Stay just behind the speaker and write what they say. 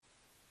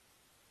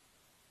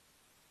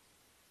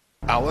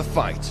Our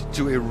fight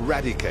to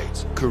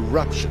eradicate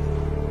corruption,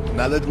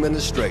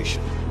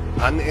 maladministration,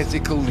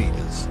 unethical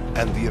leaders,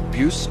 and the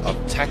abuse of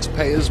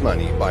taxpayers'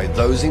 money by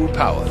those in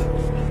power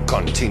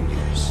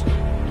continues.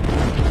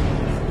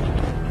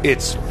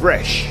 It's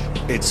fresh,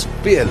 it's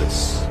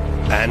fearless,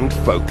 and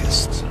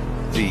focused.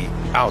 The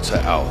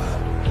OUTA Hour,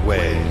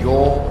 where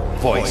your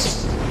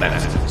voice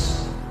matters.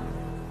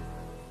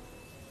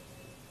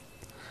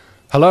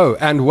 Hello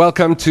and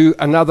welcome to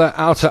another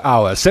OUTA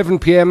Hour. 7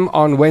 p.m.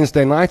 on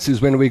Wednesday nights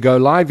is when we go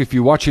live. If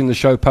you're watching the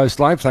show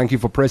post-live, thank you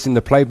for pressing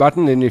the play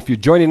button. And if you're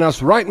joining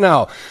us right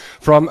now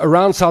from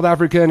around South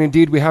Africa, and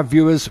indeed we have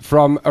viewers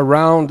from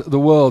around the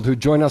world who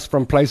join us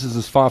from places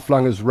as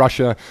far-flung as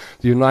Russia,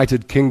 the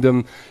United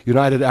Kingdom,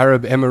 United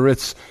Arab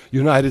Emirates,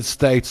 United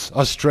States,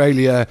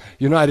 Australia,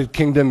 United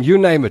Kingdom, you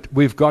name it.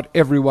 We've got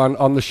everyone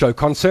on the show,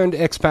 concerned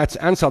expats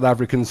and South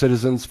African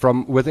citizens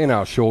from within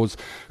our shores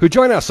who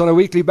join us on a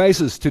weekly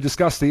basis to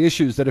discuss the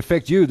issues that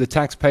affect you, the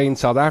tax-paying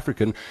South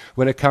African,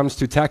 when it comes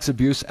to tax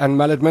abuse and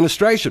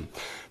maladministration.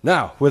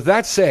 Now, with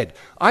that said,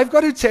 I've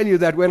got to tell you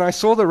that when I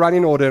saw the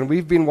running order, and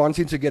we've been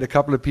wanting to get a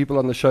couple of people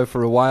on the show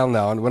for a while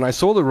now, and when I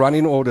saw the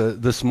running order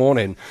this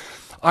morning,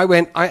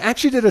 I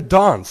actually did a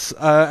dance,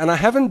 and I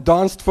haven't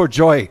danced for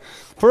joy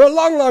for a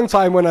long, long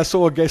time when I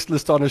saw a guest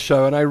list on a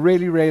show, and I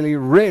really, really,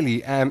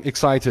 really am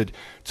excited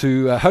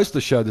to host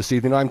the show this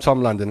evening. I'm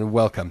Tom London, and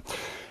welcome.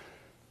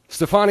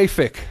 Stefanie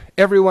Fick,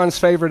 everyone's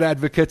favorite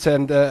advocate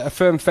and a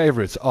firm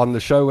favorite on the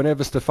show.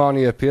 Whenever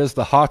Stefanie appears,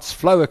 the hearts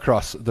flow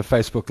across the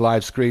Facebook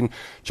live screen.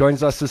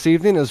 Joins us this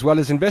evening, as well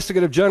as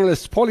investigative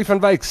journalists Pauli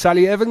Van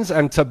Wyk, Evans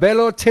and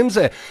Tabelo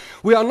Timse.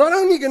 We are not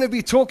only going to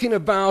be talking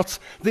about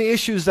the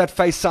issues that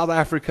face South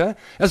Africa,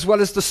 as well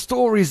as the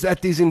stories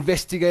that these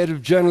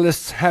investigative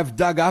journalists have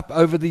dug up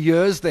over the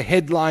years, the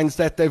headlines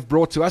that they've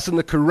brought to us, and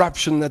the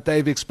corruption that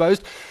they've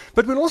exposed,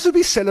 but we'll also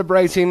be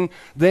celebrating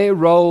their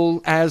role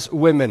as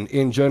women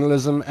in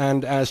journalism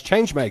and as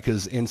change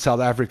makers in South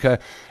Africa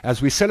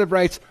as we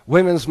celebrate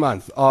Women's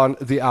Month on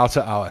the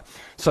OUTA Hour.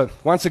 So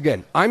once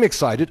again, I'm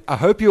excited. I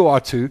hope you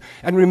are too.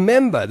 And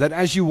remember that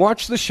as you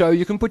watch the show,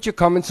 you can put your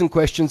comments and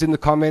questions in the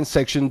comments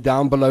section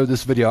down below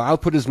this video. I'll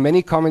put as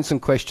many comments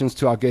and questions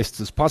to our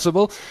guests as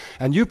possible.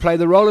 And you play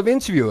the role of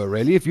interviewer,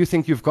 really. If you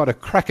think you've got a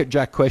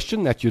crackerjack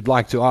question that you'd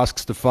like to ask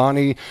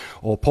Stefanie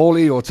or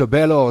Pauli or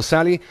Tabelo or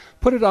Sally,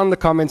 put it on the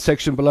comment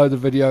section below the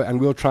video and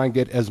we'll try and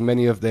get as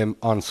many of them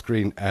on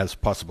screen as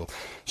possible.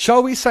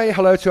 Shall we say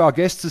hello to our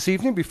guests this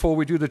evening before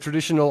we do the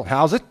traditional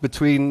how's it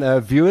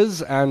between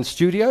viewers and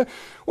studio?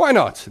 Why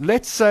not?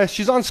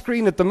 She's on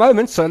screen at the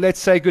moment, so let's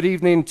say good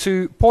evening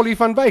to Pauli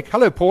Van Wyk.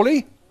 Hello,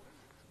 Pauli.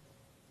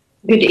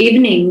 Good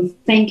evening.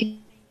 Thank you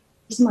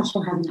so much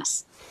for having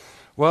us.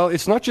 Well,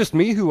 it's not just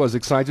me who was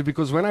excited,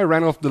 because when I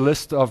ran off the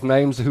list of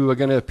names who are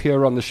going to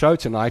appear on the show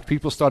tonight,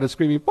 people started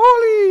screaming,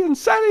 Pauli and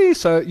Sally.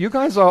 So you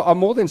guys are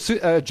more than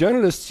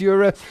journalists.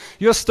 You're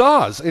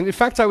stars. And in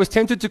fact, I was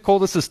tempted to call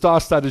this a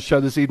star-studded show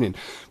this evening.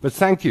 But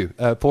thank you,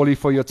 Pauli,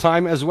 for your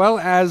time, as well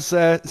as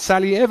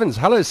Sally Evans.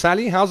 Hello,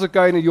 Sally. How's it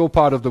going in your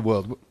part of the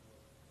world?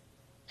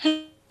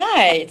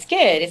 Hi, it's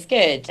good. It's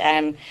good.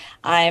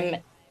 I'm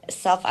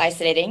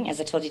self-isolating,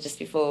 as I told you just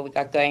before we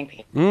got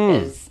going,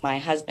 because my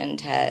husband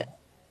had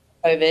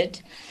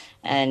COVID,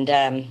 and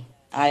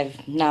I'm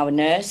now a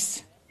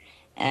nurse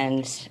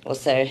and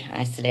also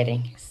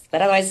isolating.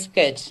 But otherwise,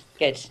 good.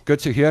 Good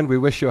to hear, and we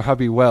wish your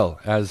hubby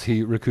well as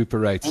he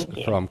recuperates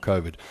from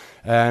COVID.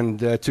 And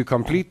to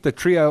complete the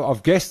trio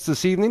of guests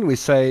this evening, we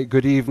say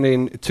good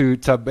evening to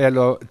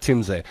Tabelo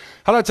Timse.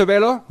 Hello,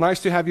 Tabelo.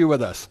 Nice to have you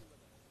with us.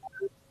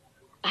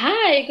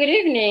 Hi, good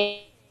evening.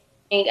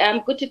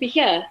 Good to be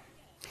here.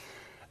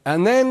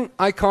 And then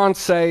I can't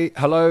say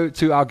hello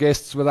to our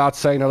guests without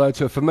saying hello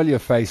to a familiar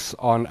face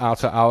on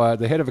OUTA Hour,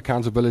 the head of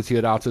accountability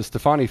at OUTA,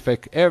 Stefanie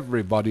Fick,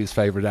 everybody's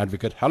favorite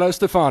advocate. Hello,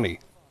 Stefanie.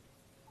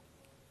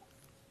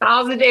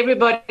 How's it,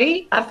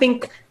 everybody? I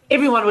think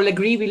everyone will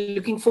agree we're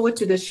looking forward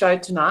to this show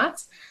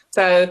tonight.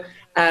 So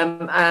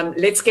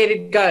let's get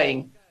it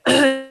going.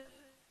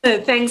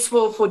 Thanks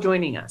for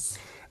joining us.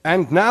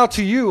 And now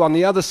to you on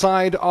the other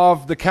side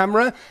of the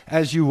camera,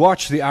 as you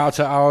watch the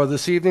OUTA Hour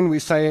this evening, we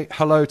say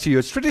hello to you.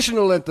 It's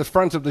traditional at the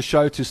front of the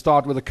show to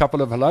start with a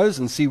couple of hellos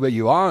and see where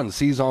you are and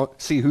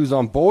see who's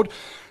on board.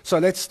 So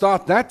let's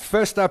start that.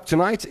 First up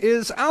tonight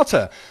is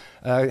OUTA.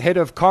 Head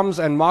of Comms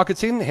and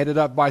Marketing, headed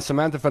up by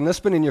Samantha van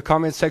Nispen in your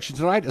comments section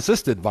tonight,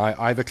 assisted by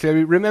Ivor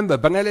Cleary. Remember,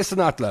 Banele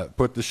Senatla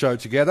put the show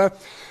together.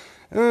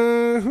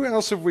 Who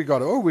else have we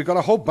got? Oh, we've got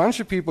a whole bunch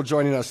of people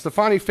joining us.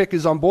 Stefanie Fick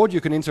is on board.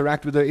 You can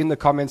interact with her in the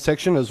comment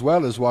section as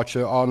well as watch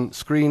her on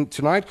screen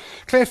tonight.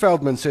 Claire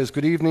Feldman says,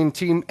 good evening,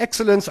 team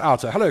Excellence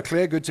OUTA. Hello,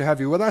 Claire. Good to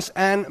have you with us.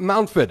 Anne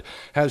Mountford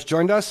has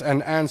joined us,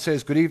 and Anne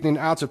says, good evening,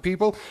 OUTA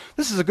people.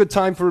 This is a good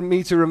time for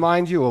me to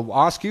remind you or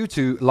ask you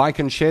to like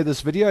and share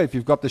this video. If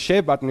you've got the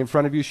share button in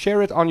front of you,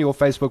 share it on your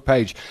Facebook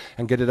page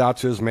and get it out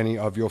to as many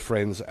of your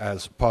friends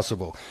as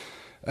possible.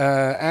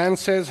 Anne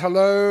says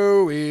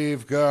hello.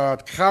 We've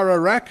got Kara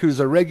Rack, who's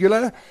a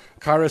regular.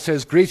 Kara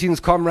says, greetings,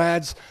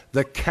 comrades.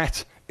 The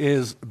cat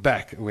is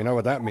back. We know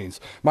what that means.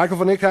 Michael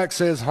Van Wyk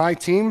says, hi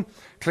team.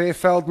 Claire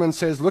Feldman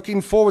says,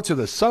 looking forward to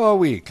this. So are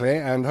we,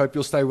 Claire, and hope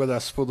you'll stay with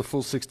us for the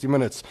full 60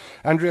 minutes.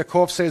 Andrea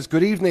Korf says,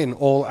 good evening,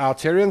 all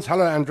Outarians.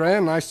 Hello, Andrea.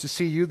 Nice to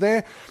see you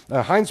there.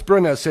 Heinz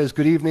Brunner says,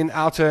 good evening,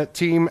 Outer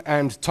team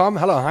and Tom.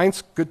 Hello,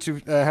 Heinz. Good to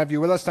have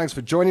you with us. Thanks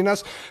for joining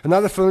us.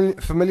 Another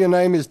familiar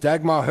name is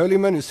Dagmar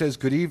Hurleyman, who says,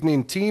 good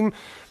evening, team.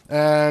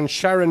 And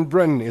Sharon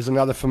Bryn is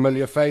another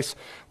familiar face.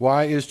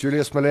 Why is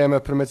Julius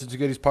Malema permitted to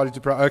get his party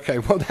to Okay,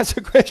 well, that's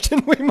a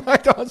question we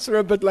might answer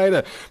a bit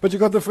later. But you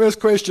got the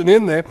first question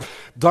in there.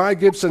 Di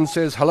Gibson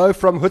says, hello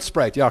from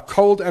Hoedspruit. Yeah,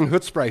 cold and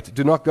Hoedspruit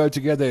do not go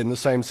together in the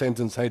same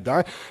sentence. Hey,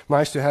 Di,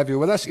 nice to have you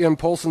with us. Ian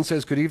Paulson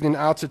says, good evening,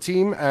 Outer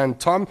team. And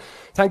Tom,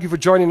 thank you for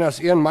joining us.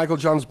 Ian Michael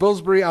Johns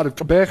Billsbury out of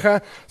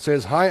Quebec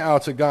says, hi,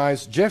 Outer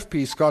guys. Jeff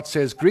P. Scott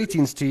says,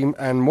 greetings, team.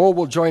 And more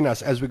will join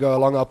us as we go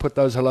along. I'll put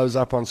those hellos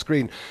up on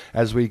screen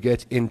as we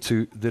get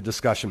into the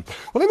discussion.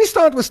 Well, let me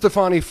start with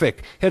Stefanie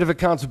Fick, Head of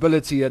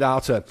Accountability at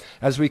OUTA,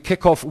 as we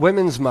kick off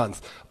Women's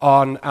Month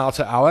on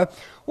OUTA Hour.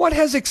 What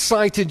has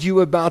excited you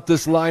about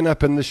this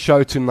lineup and the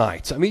show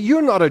tonight? I mean,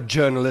 you're not a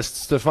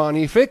journalist,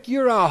 Stefanie Fick.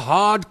 You're a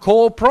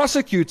hardcore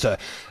prosecutor.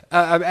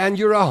 And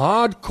you're a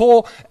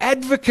hardcore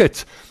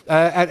advocate,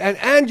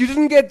 and you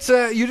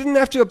didn't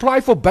have to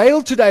apply for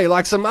bail today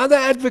like some other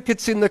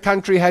advocates in the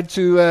country had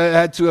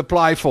to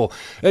apply for.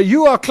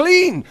 You are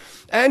clean.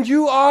 And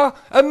you are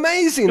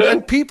amazing,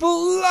 and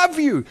people love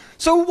you.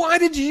 So why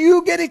did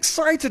you get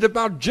excited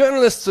about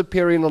journalists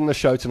appearing on the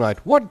show tonight?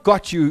 What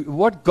put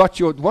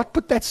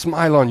that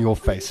smile on your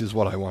face is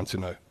what I want to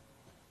know.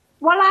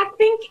 Well, I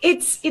think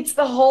it's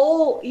the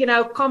whole,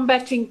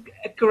 combating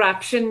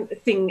corruption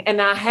thing. And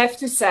I have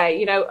to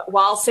say,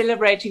 while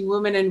celebrating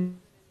Women and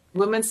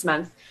Women's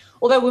Month,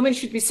 although women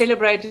should be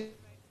celebrated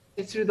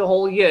through the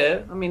whole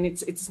year. I mean,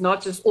 it's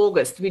not just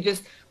August.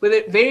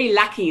 We're very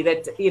lucky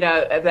that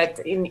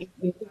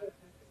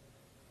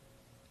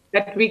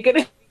that we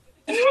can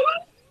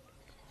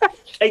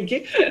thank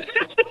you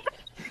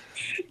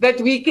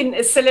that we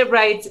can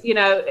celebrate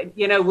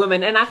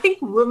women, and I think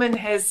women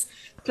has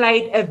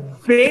played a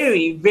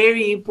very,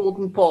 very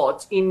important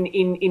part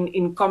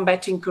in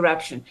combating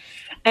corruption.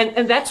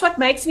 And that's what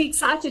makes me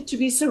excited to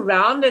be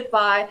surrounded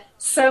by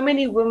so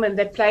many women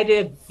that played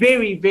a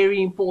very,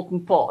 very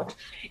important part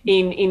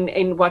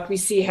in what we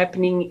see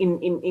happening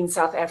in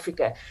South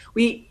Africa.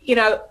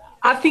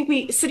 I think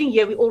we sitting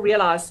here, we all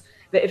realize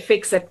the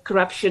effects that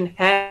corruption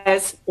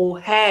has or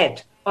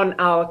had on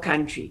our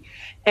country.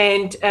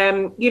 And,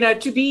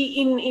 to be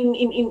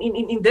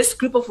in this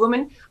group of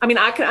women, I mean,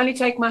 I can only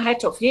take my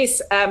hat off.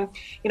 Yes,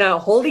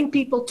 holding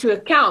people to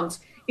account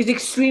is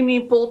extremely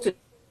important.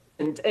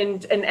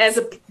 And as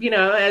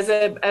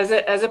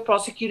a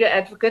prosecutor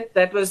advocate,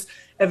 that was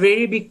a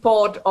very big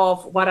part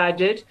of what I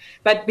did.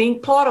 But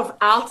being part of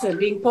OUTA,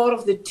 being part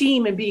of the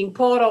team, and being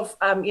part of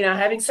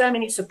having so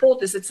many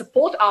supporters that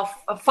support our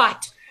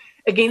fight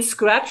against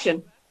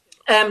corruption.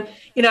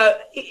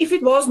 If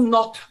it was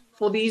not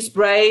for these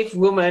brave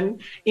women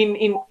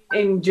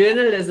in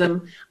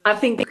journalism, I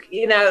think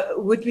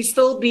would we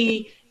still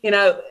be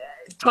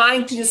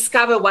trying to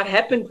discover what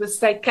happened with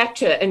state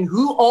capture and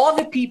who are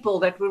the people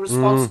that were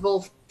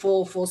responsible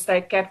for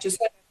state capture.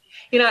 So,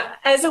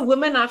 as a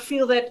woman, I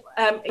feel that,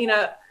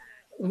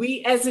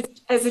 we as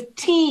a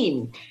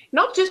team,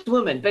 not just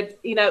women, but,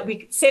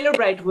 we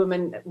celebrate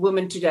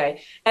women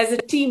today. As a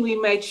team, we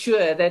made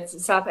sure that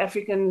South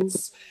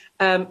Africans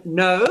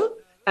know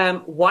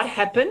what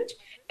happened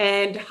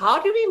and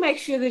how do we make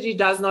sure that it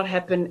does not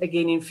happen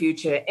again in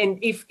future. And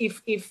if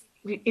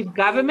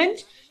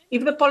government,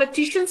 if the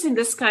politicians in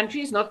this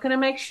country is not going to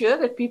make sure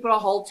that people are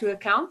held to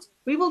account,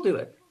 we will do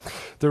it.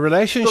 The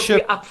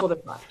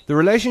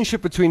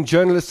relationship between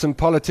journalists and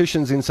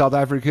politicians in South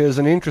Africa is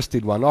an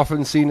interesting one,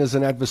 often seen as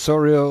an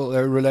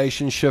adversarial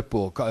relationship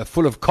or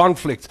full of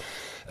conflict.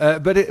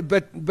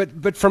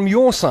 But from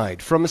your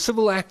side, from a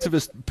civil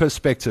activist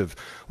perspective,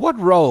 what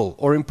role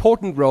or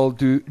important role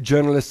do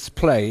journalists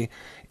play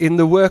in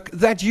the work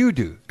that you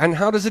do, and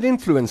how does it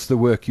influence the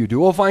work you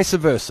do, or vice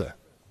versa?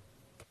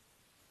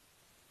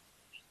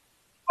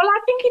 Well, I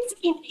think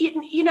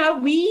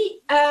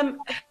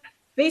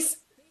there's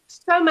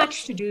so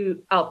much to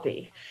do out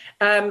there.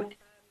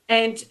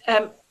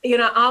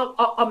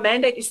 Our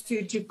mandate is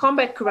to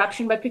combat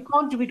corruption, but we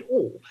can't do it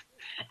all.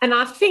 And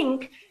I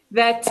think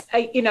that,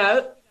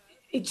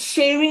 it's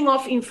sharing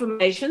of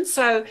information.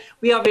 So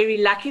we are very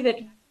lucky that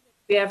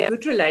we have a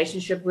good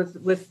relationship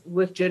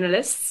with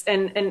journalists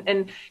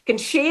and can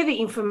share the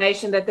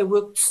information that they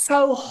worked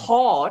so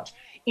hard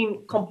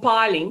in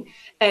compiling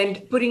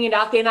and putting it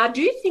out there. And I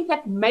do think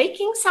that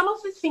making some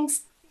of the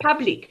things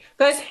public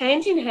goes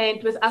hand in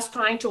hand with us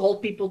trying to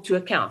hold people to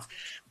account.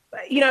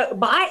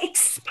 By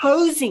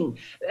exposing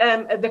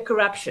the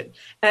corruption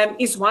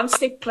is one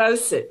step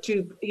closer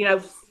to,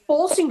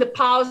 forcing the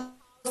powers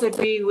that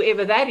be,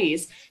 whoever that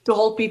is, to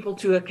hold people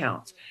to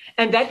account.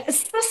 And that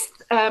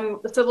assists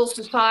civil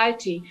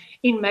society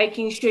in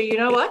making sure,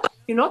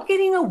 you're not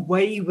getting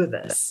away with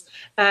this.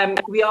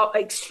 We are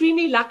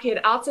extremely lucky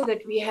at OUTA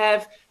that we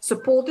have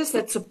supporters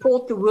that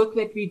support the work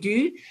that we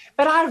do.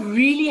 But I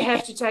really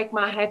have to take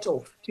my hat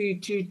off to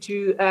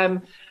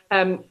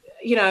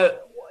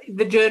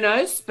the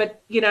journalists,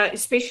 but,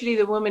 especially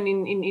the women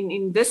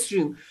in this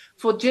room,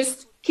 for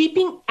just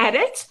keeping at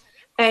it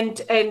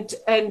and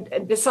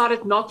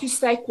decided not to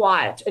stay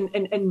quiet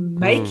and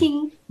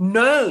making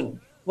known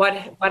what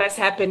has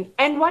happened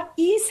and what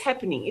is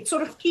happening. It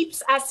sort of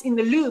keeps us in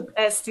the loop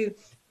as to,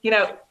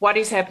 what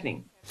is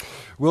happening.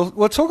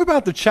 We'll talk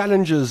about the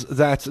challenges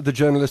that the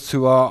journalists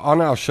who are on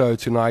our show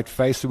tonight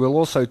face. We'll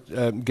also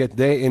get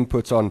their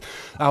input on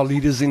our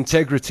leaders'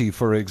 integrity,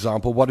 for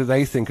example. What do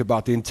they think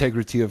about the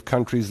integrity of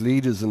countries'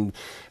 leaders and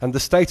the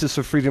status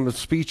of freedom of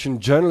speech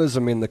and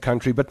journalism in the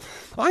country? But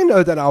I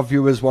know that our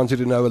viewers wanted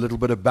to know a little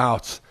bit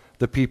about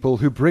the people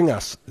who bring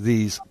us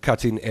these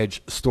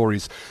cutting-edge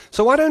stories.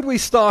 So why don't we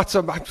start?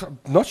 I'm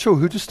not sure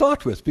who to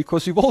start with,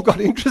 because you've all got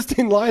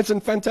interesting lives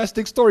and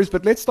fantastic stories,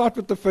 but let's start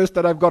with the first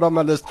that I've got on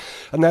my list,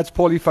 and that's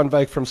Pauli Van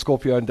Wyk from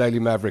Scorpio and Daily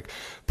Maverick.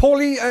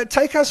 Pauli,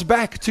 take us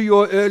back to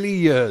your early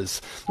years.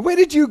 Where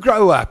did you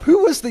grow up? Who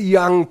was the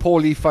young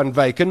Pauli Van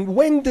Wyk, and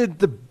when did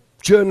the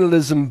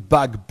journalism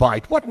bug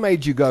bite? What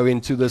made you go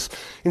into this,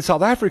 in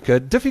South Africa,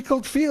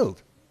 difficult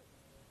field?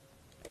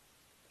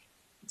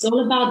 It's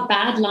all about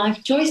bad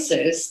life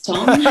choices,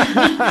 Tom.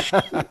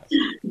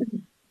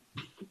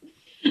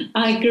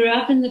 I grew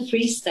up in the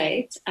Free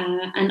State,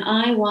 and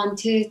I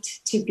wanted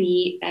to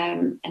be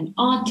an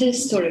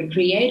artist or a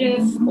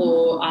creative,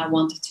 or I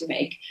wanted to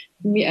make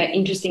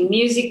interesting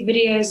music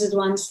videos at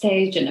one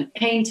stage, and a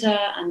painter.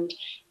 And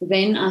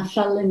then I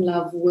fell in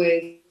love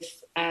with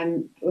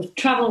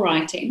travel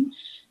writing.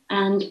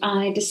 And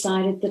I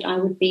decided that I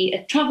would be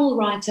a travel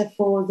writer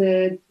for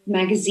the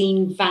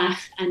magazine Weg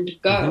and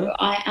Go. Mm-hmm.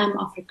 I am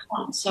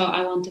Afrikaans, so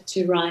I wanted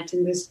to write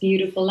in this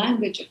beautiful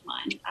language of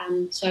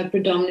mine. So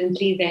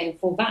predominantly then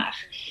for Weg.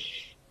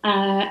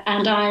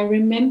 And I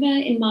remember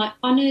in my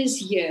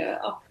honors year,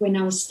 when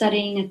I was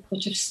studying at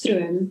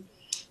Potchefstroom,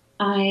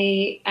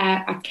 I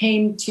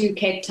came to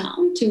Cape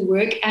Town to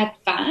work at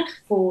Weg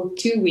for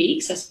 2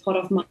 weeks as part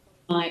of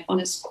my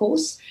honors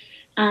course.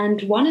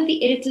 And one of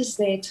the editors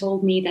there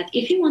told me that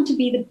if you want to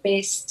be the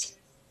best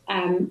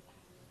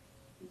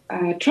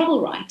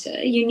travel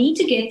writer, you need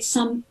to get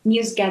some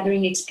news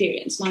gathering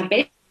experience. My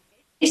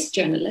best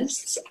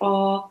journalists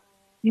are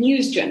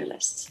news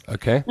journalists.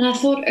 Okay. And I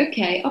thought,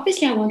 okay,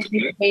 obviously I want to be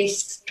the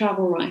best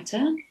travel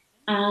writer.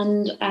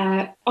 And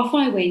off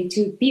I went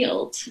to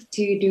Beeld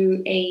to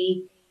do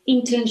a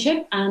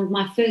internship and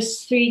my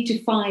first 3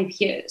 to 5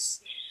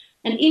 years.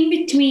 And in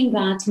between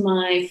that,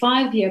 my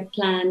 5-year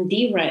plan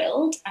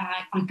derailed.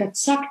 I got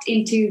sucked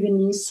into the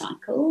news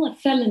cycle. I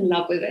fell in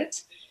love with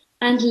it.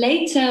 And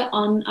later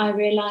on, I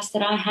realized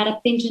that I had a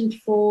penchant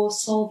for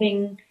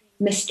solving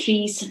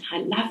mysteries. I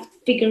loved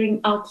figuring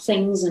out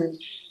things. And,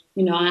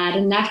 I had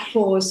a knack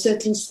for a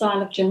certain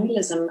style of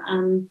journalism.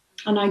 And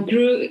I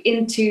grew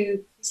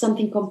into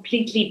something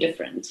completely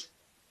different.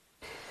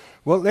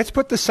 Well, let's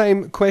put the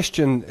same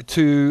question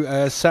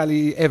to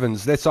Sally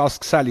Evans. Let's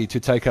ask Sally to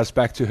take us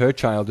back to her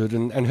childhood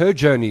and her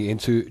journey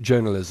into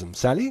journalism.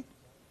 Sally?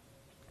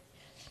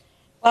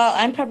 Well,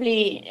 I'm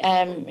probably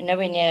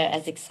nowhere near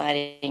as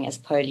exciting as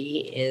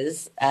Pauli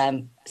is.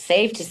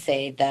 Safe to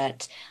say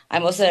that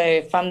I'm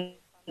also from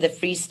the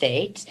Free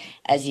State,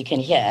 as you can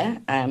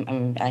hear.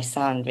 I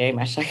sound very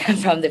much like I'm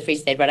from the Free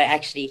State, but I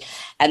actually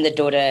am the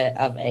daughter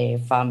of a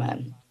farmer.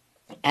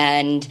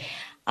 And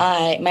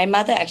my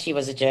mother actually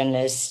was a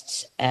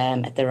journalist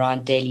at the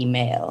Rand Daily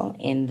Mail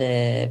in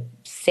the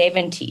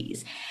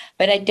 70s.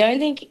 But I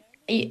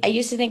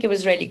used to think it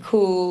was really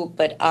cool,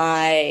 but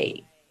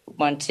I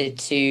wasn't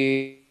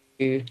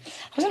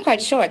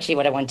quite sure actually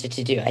what I wanted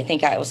to do. I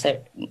think I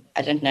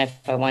don't know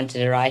if I wanted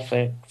to write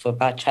for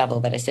about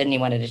travel, but I certainly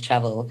wanted to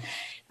travel.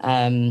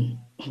 And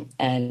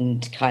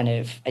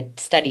I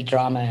studied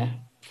drama.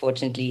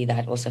 Fortunately,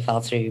 that also fell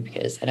through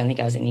because I don't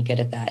think I was any good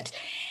at that.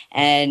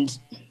 And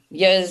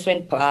years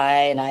went by,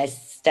 and I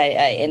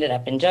ended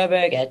up in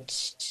Joburg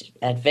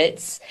at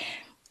Wits,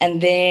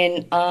 and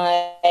then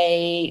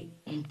I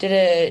did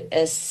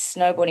a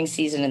snowboarding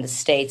season in the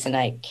States, and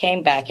I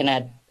came back, and I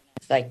had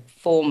like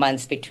 4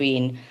 months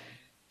between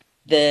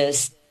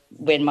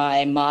when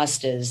my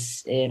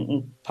master's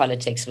in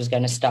politics was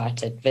going to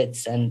start at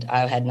Wits, and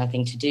I had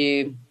nothing to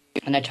do,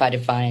 and I tried to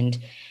find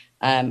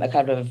a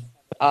couple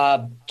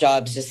of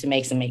jobs just to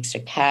make some extra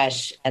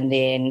cash, and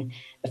then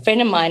a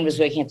friend of mine was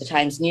working at the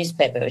Times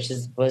newspaper, which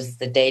was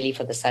the daily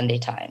for the Sunday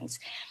Times.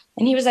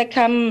 And he was like,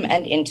 come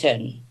and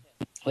intern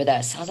with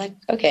us. I was like,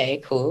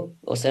 okay, cool,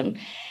 awesome.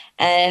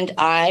 And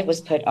I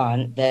was put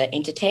on the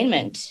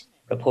entertainment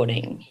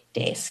reporting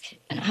desk.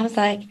 And I was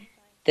like,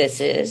 this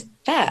is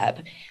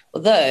fab.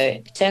 Although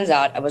it turns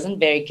out I wasn't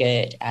very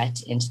good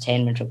at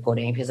entertainment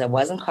reporting because I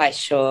wasn't quite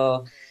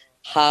sure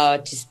how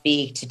to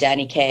speak to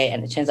Danny Kaye,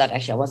 and it turns out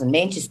actually I wasn't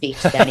meant to speak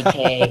to Danny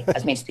Kaye. I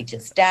was meant to speak to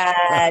his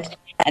dad,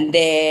 and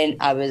then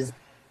I was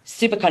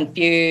super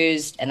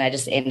confused, and I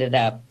just ended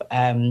up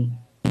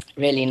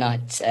really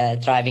not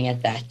thriving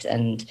at that.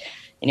 And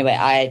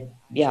anyway,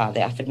 they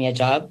offered me a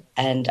job,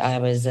 and I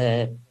was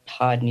a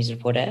hard news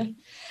reporter.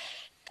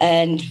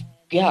 And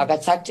I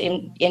got sucked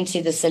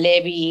into the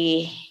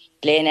Celebi,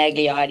 Glenn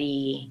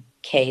Agliardi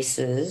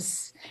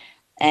cases,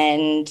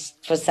 and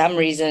for some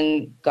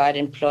reason got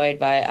employed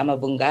by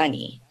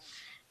Amabungani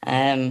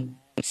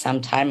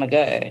some time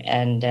ago,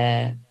 and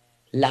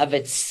love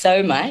it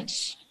so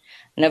much,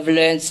 and I've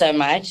learned so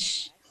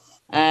much,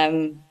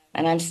 and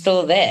I'm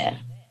still there.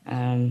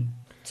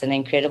 It's an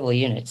incredible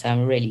unit, so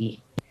I'm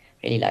really,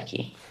 really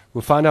lucky.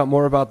 We'll find out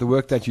more about the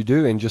work that you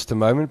do in just a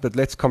moment, but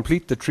let's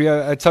complete the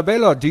trio.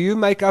 Tabelo, do you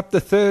make up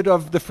the third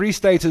of the Free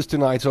Staters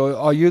tonight, or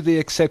are you the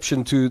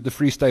exception to the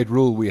Free State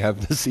rule we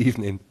have this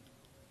evening?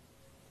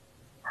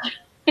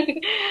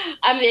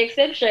 I'm the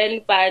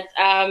exception, but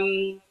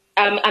I'm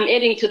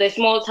adding to the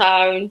small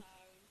town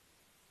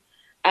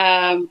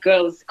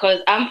girls, because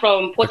I'm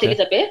from Port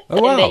Elizabeth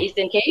in the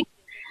Eastern Cape.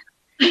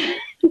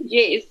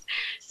 Yes.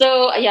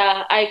 So,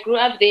 yeah, I grew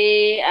up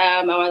there.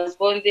 I was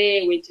born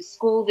there, went to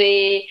school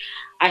there.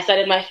 I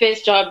started my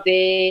first job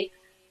there.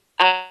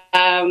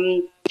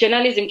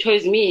 Journalism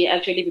chose me,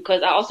 actually,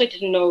 because I also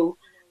didn't know.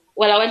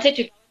 Well, I wanted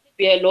to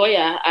be a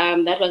lawyer.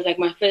 That was like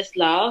my first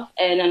love.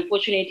 And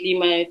unfortunately,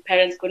 my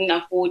parents couldn't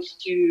afford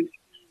to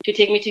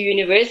take me to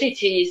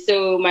university.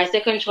 So my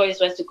second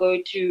choice was to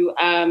go to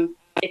a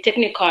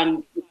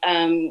Technicon,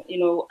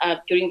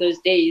 during those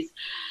days.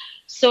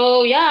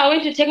 So, yeah, I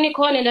went to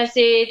Technicon and I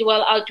said,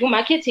 well, I'll do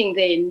marketing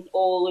then,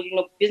 or,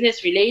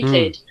 business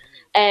related.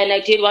 And I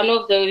did one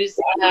of those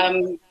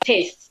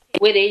tests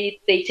where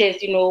they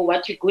test,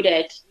 what you're good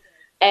at.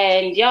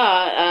 And,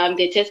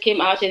 the test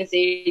came out and said,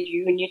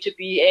 you need to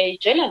be a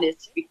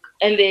journalist.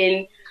 And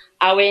then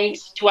I went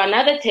to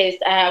another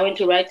test. I went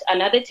to write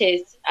another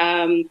test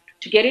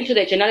to get into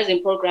the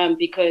journalism program,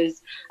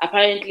 because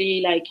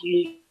apparently, like,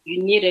 you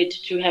needed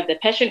to have the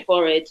passion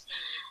for it.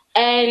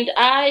 And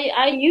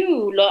I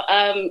knew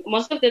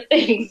most of the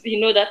things,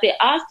 that they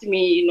asked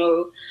me,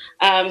 so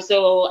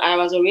I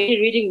was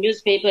already reading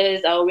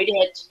newspapers. I already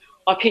had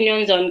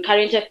opinions on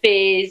current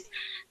affairs.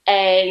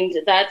 And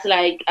that's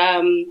like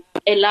a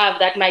love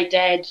that my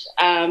dad,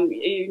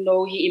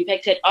 he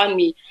impacted on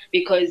me,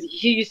 because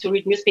he used to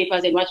read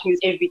newspapers and watch news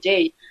every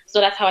day. So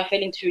that's how I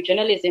fell into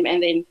journalism.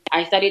 And then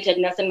I studied at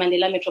Nelson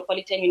Mandela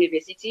Metropolitan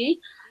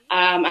University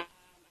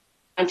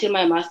until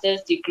my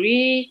master's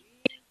degree.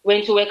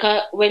 Went to work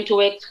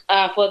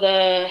for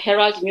the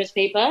Herald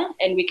newspaper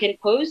and Weekend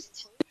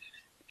Post.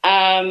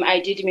 I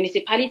did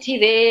municipality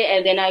there,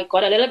 and then I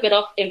got a little bit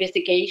of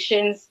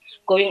investigations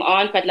going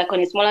on, but like on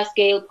a smaller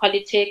scale,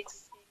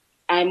 politics.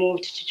 I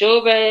moved to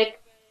Joburg.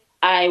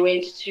 I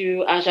went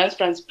to Agence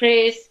France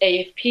Presse,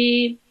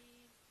 AFP.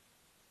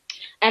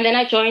 And then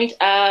I joined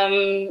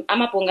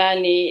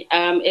Amabungani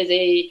as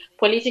a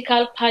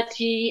political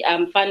party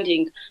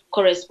funding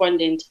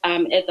correspondent.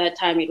 At that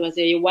time, it was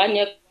a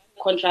 1-year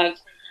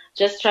contract,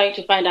 just trying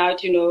to find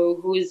out,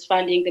 who's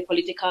funding the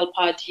political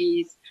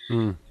parties.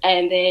 And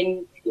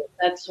then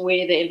that's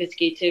where the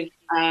investigative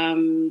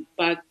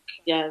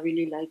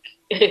really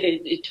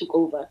it took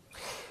over.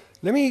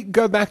 Let me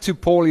go back to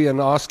Pauli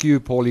and ask you,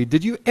 Pauli,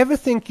 did you ever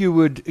think you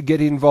would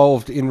get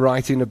involved in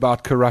writing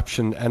about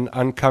corruption and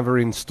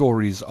uncovering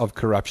stories of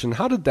corruption?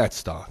 How did that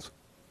start?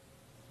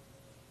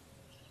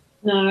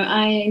 No,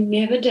 I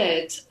never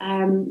did.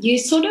 You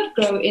sort of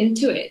grow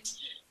into it.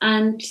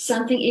 And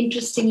something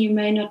interesting you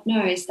may not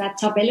know is that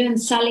Tabelo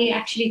and Sally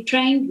actually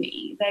trained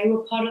me. They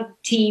were part of the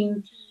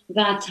team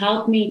that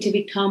helped me to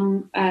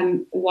become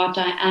what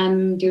I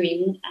am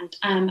doing and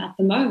am at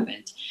the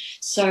moment.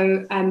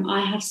 So I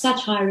have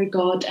such high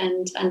regard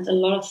and a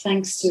lot of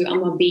thanks to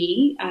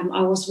Amabi.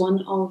 I was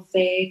one of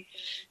the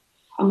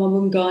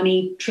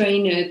Amabungani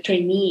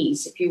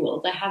trainees, if you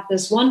will. They have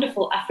this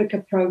wonderful Africa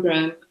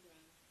program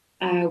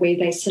where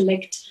they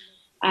select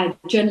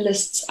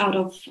journalists out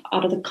of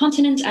the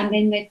continent, and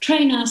then they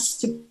train us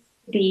to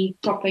be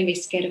proper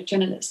investigative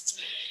journalists.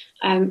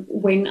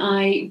 When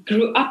I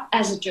grew up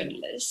as a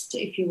journalist,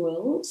 if you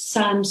will,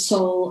 Sam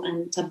Sol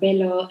and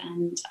Tabelo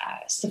and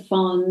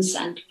Stefans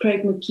and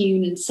Craig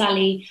McCune and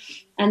Sally,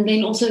 and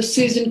then also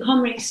Susan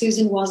Comrie.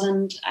 Susan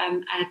wasn't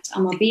at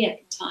Amabi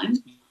at the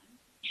time,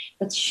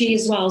 but she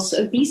as well.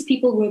 So these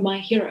people were my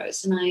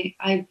heroes, and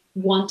I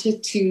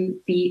wanted to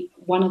be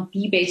one of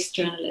the best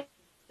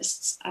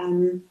journalists.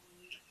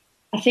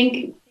 I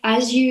think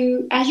as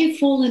you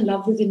fall in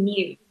love with the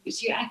news,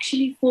 you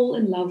actually fall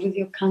in love with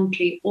your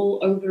country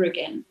all over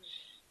again.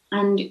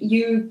 And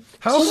you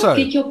sort of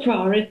get your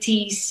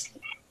priorities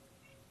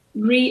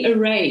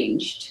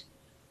rearranged.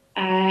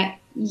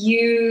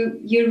 You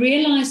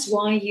realize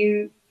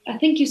I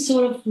think you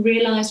sort of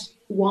realize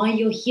why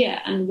you're here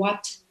and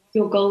what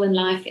your goal in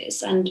life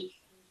is. And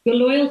your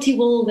loyalty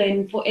will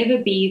then forever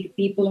be the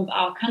people of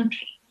our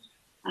country.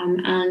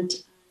 And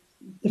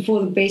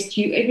for the best,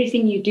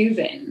 everything you do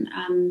then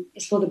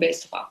is for the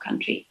best of our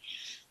country.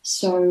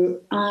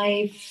 So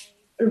I've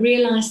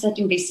realized that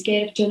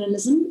investigative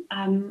journalism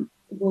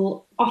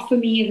will offer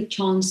me the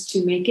chance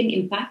to make an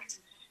impact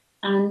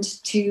and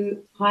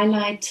to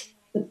highlight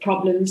the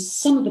problems,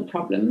 some of the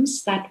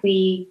problems that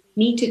we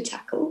need to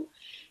tackle.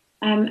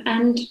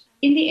 And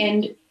in the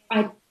end,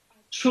 I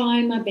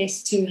try my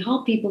best to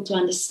help people to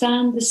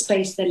understand the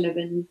space they live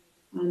in,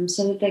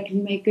 so that they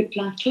can make good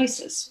life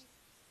choices.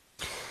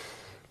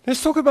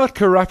 Let's talk about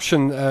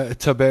corruption,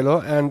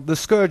 Tabelo, and the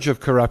scourge of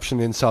corruption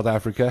in South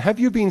Africa. Have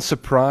you been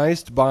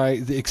surprised by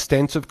the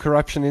extent of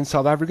corruption in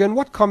South Africa? And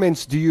what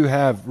comments do you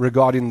have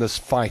regarding this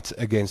fight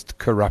against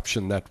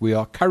corruption that we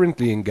are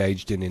currently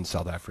engaged in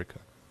South Africa?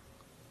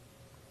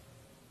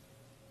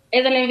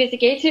 As an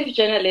investigative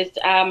journalist,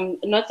 I'm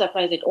not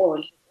surprised at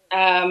all.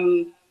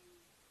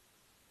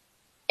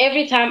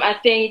 Every time I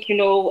think,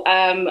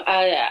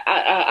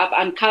 I've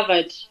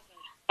uncovered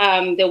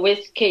the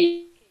worst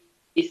case,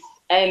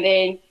 and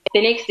then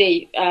the next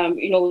day,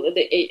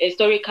 a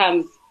story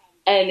comes,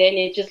 and then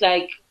it just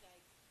like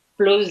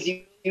blows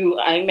you.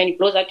 It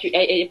blows up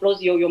it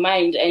blows your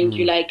mind, and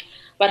you're like,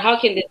 but how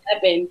can this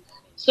happen?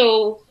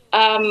 So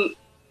the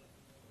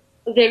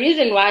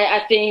reason why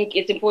I think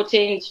it's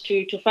important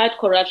to fight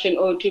corruption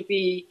or to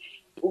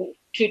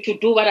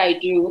do what I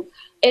do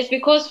is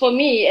because for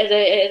me, as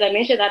I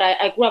mentioned, that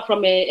I grew up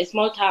from a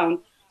small town.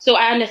 So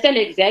I understand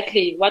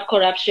exactly what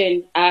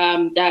corruption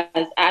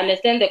does. I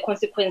understand the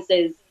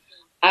consequences,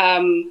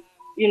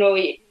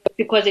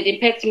 because it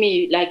impacts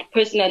me like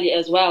personally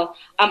as well.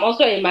 I'm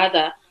also a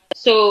mother.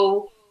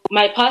 So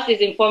my past is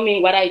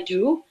informing what I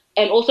do,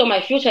 and also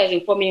my future is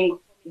informing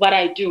what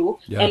I do.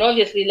 Yeah. And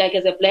obviously, like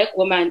as a Black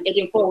woman, it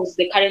informs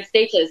the current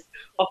status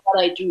of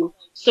what I do.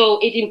 So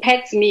it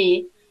impacts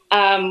me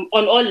on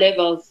all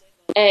levels.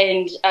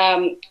 And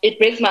it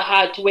breaks my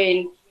heart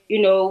when,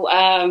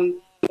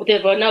 the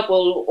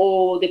vulnerable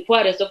or the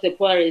poorest of the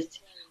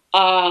poorest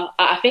are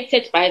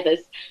affected by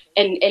this.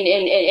 And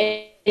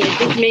it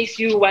just makes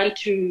you want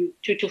to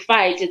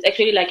fight. It's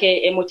actually like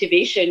a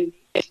motivation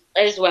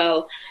as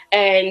well.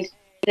 And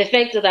the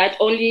fact that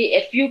only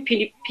a few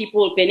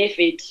people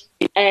benefit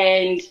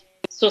and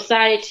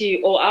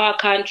society or our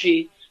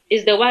country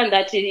is the one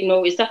that,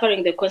 is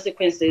suffering the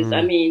consequences.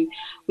 I mean,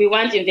 we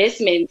want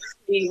investments,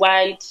 we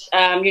want,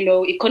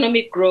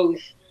 economic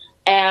growth,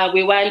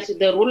 we want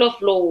the rule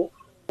of law,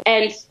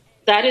 and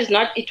that is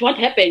not, it won't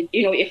happen,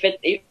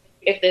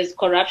 if there's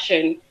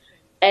corruption.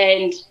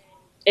 And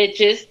it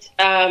just,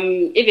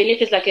 even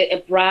if it's like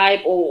a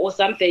bribe or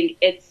something,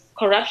 it's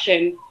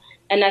corruption.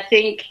 And I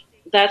think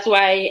that's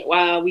why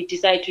we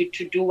decide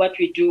to do what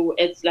we do.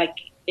 It's like,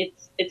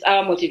 it's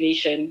our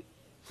motivation.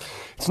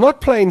 It's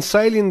not plain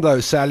sailing though,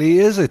 Sally,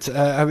 is it?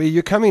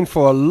 You come in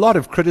for a lot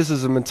of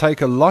criticism and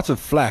take a lot of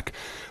flack.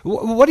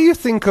 What do you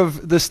think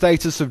of the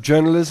status of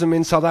journalism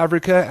in South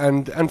Africa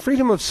and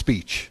freedom of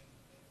speech?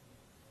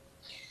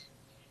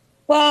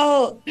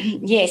 Well,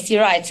 yes,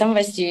 you're right. Some of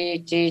us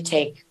do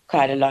take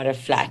quite a lot of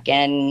flack,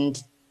 and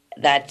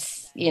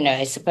that's,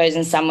 I suppose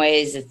in some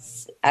ways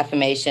it's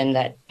affirmation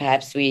that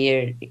perhaps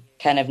we're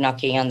kind of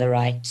knocking on the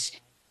right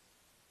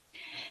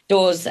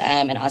doors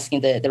and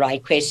asking the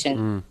right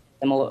question.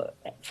 The more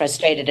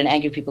frustrated and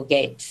angry people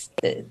get,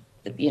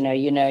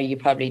 you're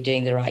probably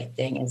doing the right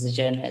thing as a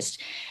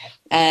journalist.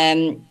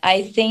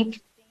 I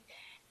think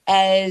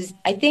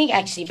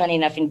actually, funny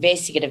enough,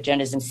 investigative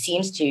journalism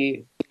seems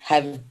to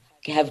have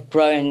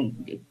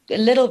grown a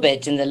little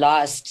bit in the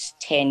last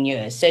 10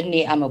 years.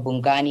 Certainly,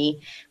 Amabungani,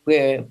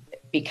 we're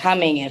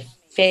becoming a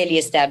fairly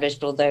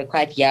established, although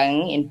quite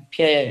young, in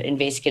pure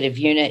investigative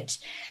unit.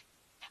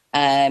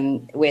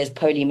 Whereas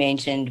Pauli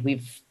mentioned,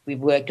 we've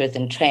worked with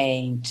and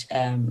trained,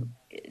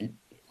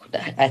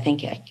 I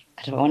think, I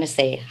don't want to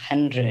say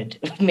 100,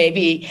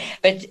 maybe,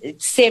 but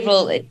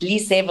at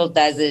least several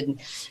dozen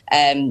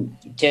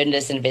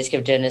journalists,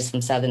 investigative journalists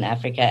from Southern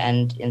Africa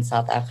and in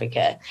South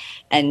Africa.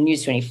 And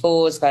News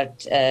 24's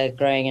got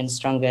growing and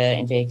stronger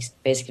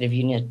investigative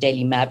unit.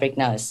 Daily Maverick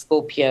now is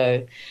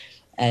Scorpio.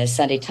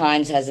 Sunday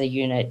Times has a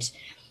unit.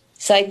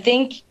 So I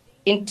think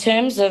in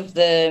terms of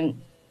the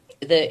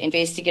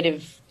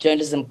investigative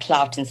journalism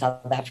clout in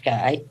South Africa,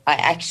 I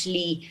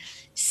actually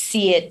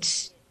see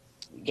it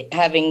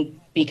having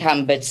become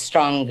a bit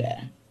stronger.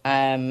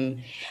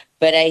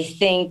 But I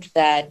think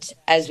that,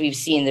 as we've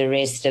seen, the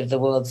rest of the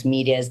world's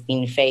media has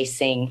been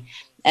facing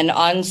an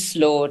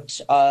onslaught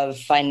of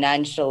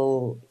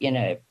financial,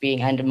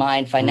 being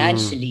undermined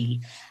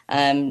financially,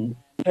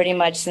 pretty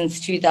much since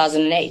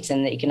 2008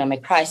 and the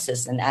economic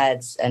crisis and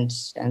ads and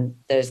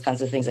those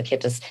kinds of things that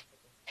kept us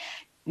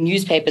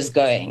newspapers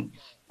going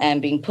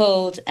and being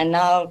pulled, and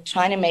now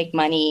trying to make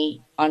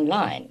money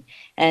online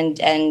and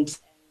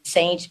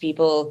saying to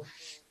people,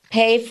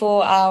 pay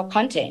for our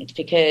content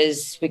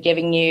because we're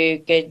giving you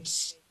good,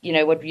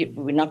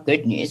 we're not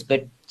good news,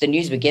 but the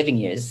news we're giving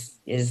you is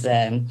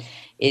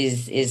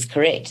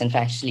correct and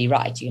factually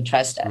right. You can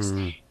trust us.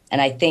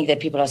 And I think that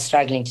people are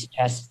struggling to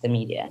trust the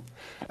media.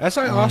 As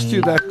I asked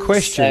you that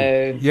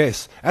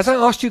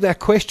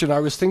question, I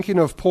was thinking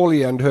of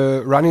Pauli and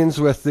her run-ins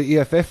with the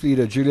EFF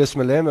leader, Julius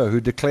Malema, who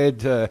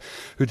declared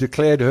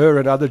her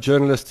and other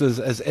journalists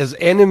as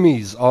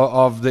enemies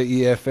of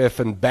the EFF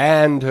and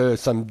banned her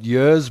some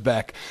years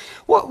back.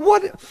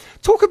 What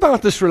Talk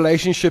about this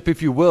relationship,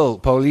 if you will,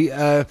 Pauli,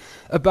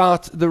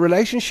 about the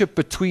relationship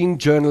between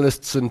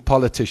journalists and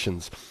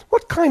politicians.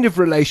 What kind of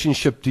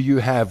relationship do you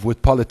have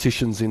with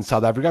politicians in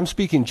South Africa? I'm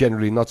speaking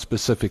generally, not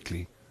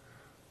specifically.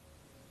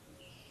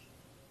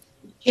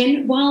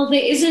 Well,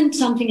 there isn't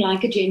something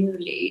like a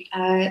generally.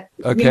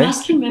 We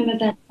must remember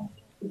that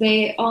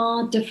there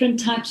are different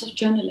types of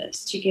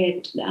journalists. You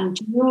get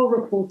general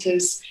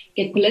reporters,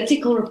 get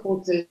political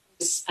reporters,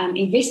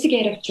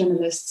 investigative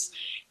journalists,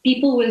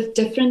 people with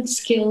different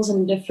skills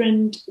and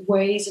different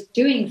ways of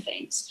doing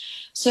things.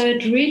 So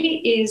it really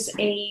is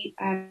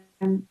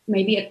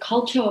maybe a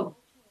culture of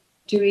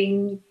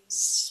doing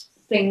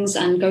things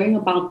and going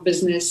about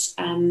business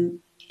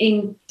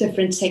in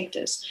different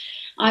sectors.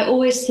 I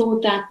always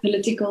thought that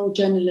political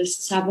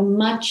journalists have a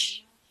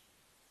much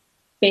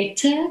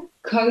better,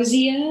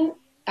 cozier,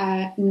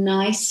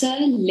 nicer,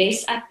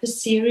 less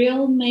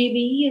adversarial,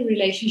 maybe,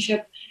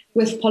 relationship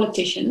with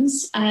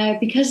politicians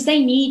because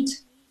they need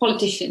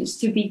politicians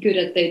to be good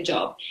at their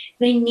job.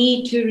 They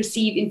need to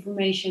receive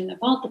information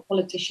about the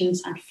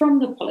politicians and from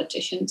the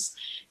politicians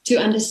to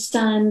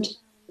understand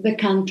the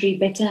country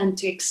better and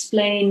to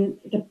explain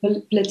the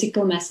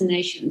political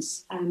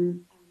machinations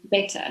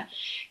better.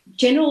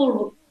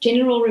 General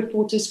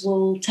reporters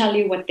will tell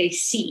you what they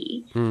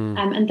see,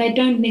 and they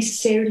don't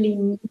necessarily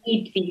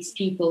need these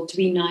people to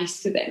be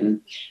nice to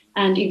them.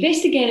 And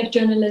investigative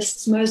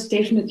journalists, most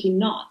definitely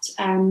not.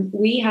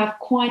 We have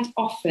quite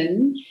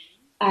often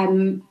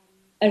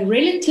a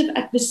relative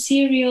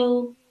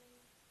adversarial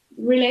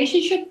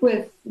relationship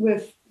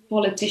with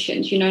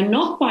politicians,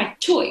 not by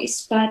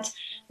choice, but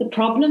the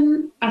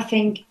problem, I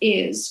think,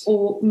 is,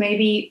 or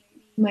maybe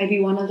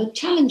one of the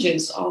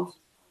challenges of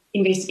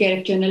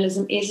investigative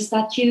journalism is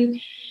that you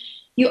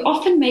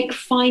often make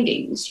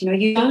findings.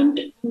 You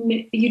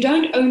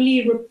don't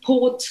only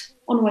report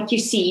on what you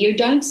see. You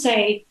don't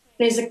say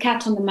there's a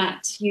cat on the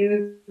mat.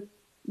 You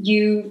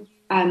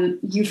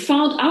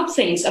found out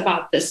things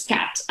about this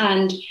cat,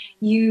 and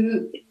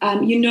you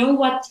know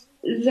what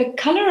the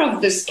color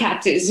of this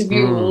cat is, if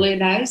you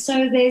will.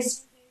 So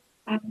there's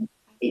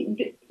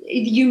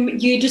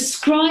you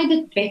describe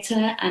it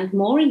better and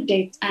more in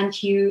depth,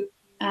 and you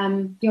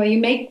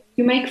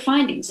make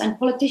findings, and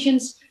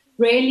politicians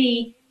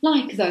rarely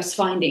like those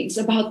findings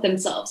about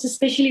themselves,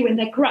 especially when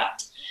they're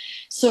corrupt.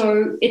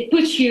 So it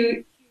puts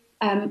you,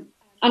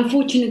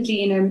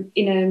 unfortunately,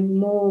 in a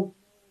more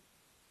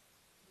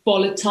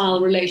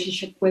volatile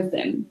relationship with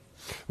them.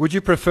 Would you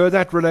prefer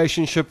that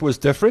relationship was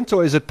different,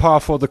 or is it par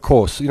for the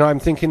course? I'm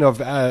thinking of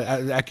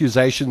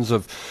accusations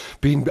of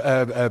being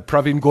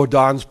Pravin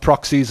Gordhan's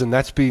proxies, and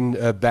that's been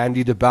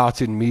bandied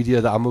about in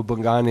media, the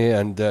Amubungane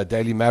and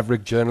Daily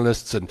Maverick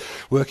journalists, and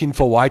working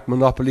for white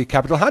monopoly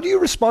capital. How do you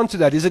respond to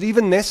that? Is it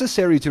even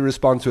necessary to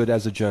respond to it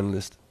as a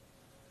journalist?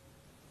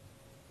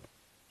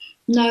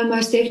 No,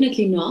 most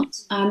definitely not.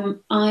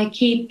 I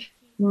keep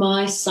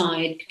my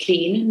side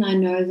clean, and I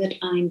know that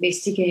I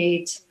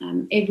investigate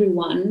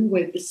everyone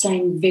with the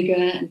same vigor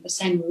and the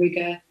same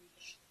rigor.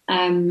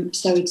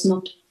 So it's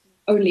not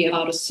only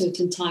about a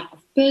certain type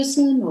of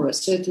person or a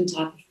certain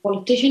type of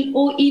politician,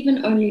 or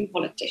even only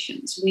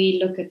politicians.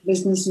 We look at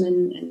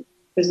businessmen and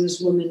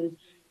businesswomen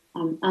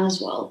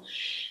as well.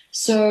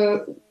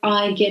 So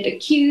I get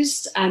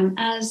accused,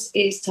 as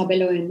is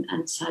Tabelo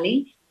and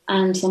Sally,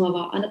 and some of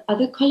our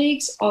other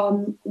colleagues,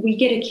 we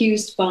get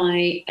accused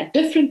by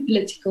different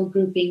political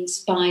groupings,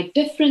 by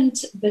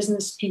different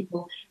business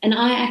people. And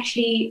I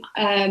actually,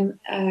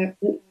 I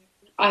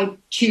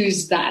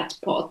choose that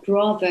path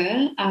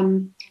rather.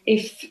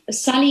 If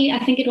Sally, I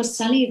think it was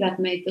Sally that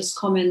made this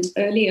comment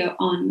earlier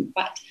on,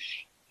 but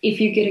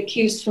if you get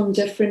accused from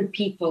different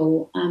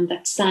people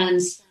that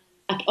stands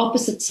at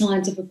opposite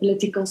sides of a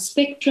political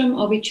spectrum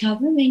of each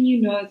other, then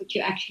you know that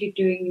you're actually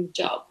doing your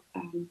job.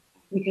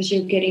 Because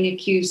you're getting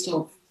accused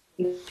of,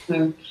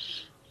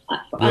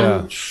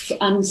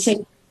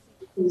 unsafe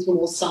things from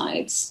all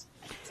sides.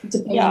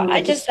 Yeah,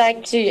 I just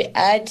like to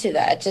add to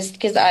that, just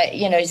because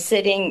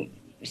sitting,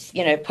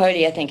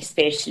 Pauli, I think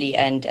especially,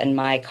 and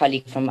my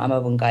colleague from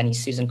Amabungani,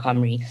 Susan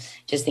Comrie,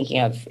 just thinking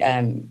of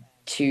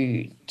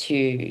two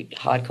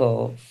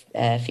hardcore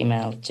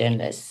female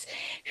journalists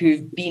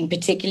who've been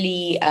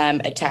particularly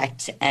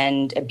attacked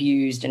and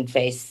abused and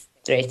faced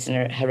threats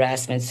and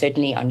harassment,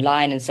 certainly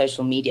online and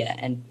social media,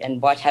 and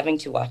having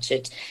to watch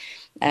it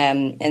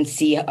and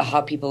see how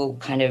people,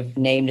 kind of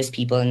nameless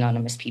people,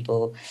 anonymous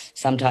people,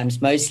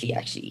 sometimes mostly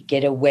actually,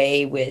 get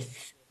away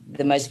with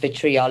the most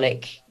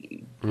vitriolic,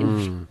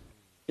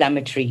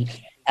 inflammatory,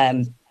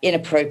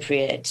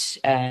 inappropriate,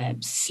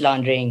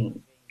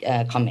 slandering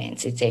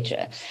comments,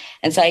 etc.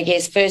 And so I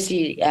guess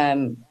firstly,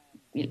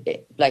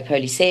 like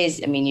Pauli says,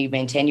 you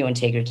maintain your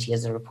integrity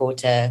as a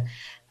reporter,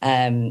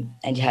 and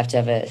you have to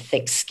have a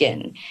thick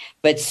skin.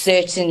 But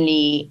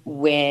certainly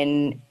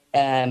when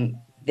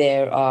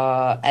there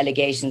are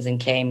allegations and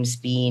claims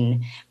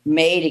being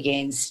made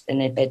against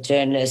a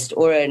journalist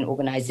or an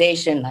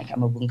organization like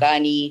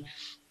Amabungani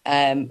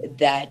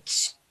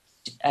that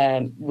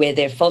where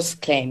there are false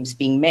claims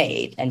being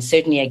made, and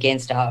certainly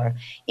against our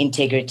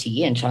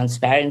integrity and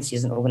transparency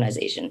as an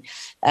organization,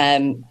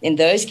 in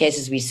those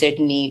cases, we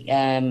certainly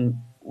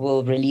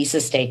will release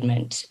a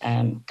statement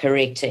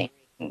correcting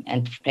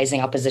and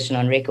placing our position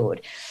on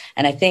record.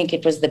 And I think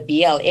it was the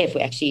BLF who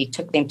actually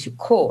took them to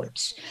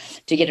court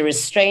to get a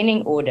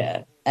restraining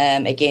order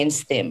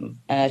against them.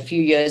 A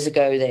few years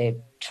ago, they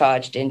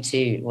charged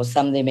into, or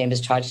some of their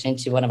members charged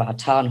into one of our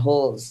town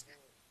halls.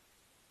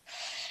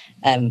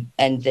 And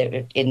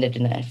they ended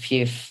in a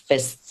few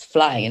fists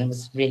flying, and it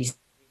was really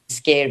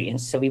scary. And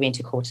so we went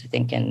to court, I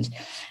think, and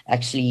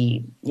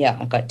actually,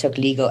 took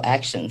legal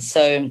action.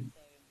 So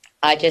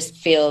I just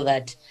feel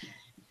that,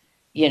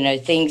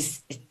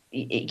 things,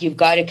 you've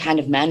got to kind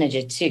of manage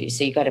it too.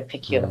 So you've got to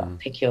pick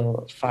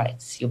your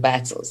fights, your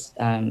battles.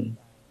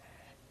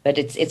 But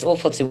it's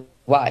awful to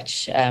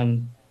watch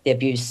the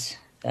abuse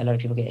that a lot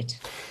of people get.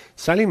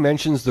 Sally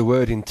mentions the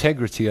word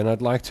integrity, and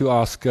I'd like to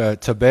ask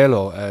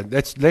Tabelo,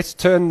 let's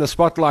turn the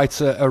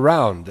spotlights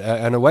around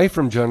and away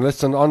from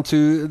journalists and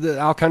onto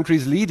our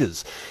country's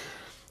leaders.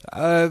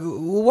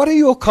 What are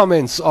your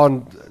comments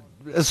on,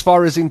 as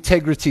far as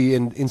integrity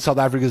in South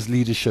Africa's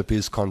leadership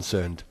is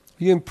concerned?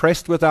 Are you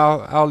impressed with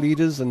our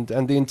leaders and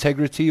the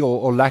integrity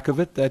or lack of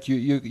it that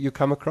you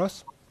come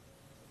across?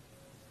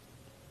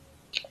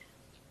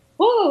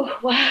 Oh,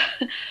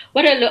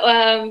 what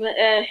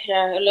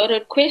a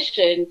loaded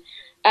question.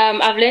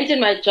 I've learned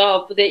in my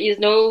job there is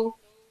no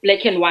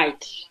black and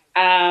white.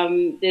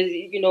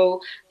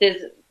 There's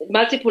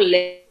multiple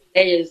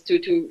layers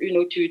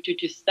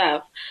to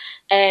stuff,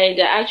 and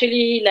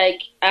actually,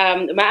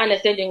 my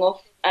understanding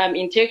of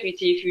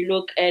integrity, if you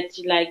look at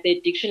the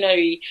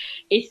dictionary,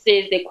 it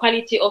says the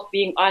quality of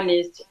being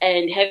honest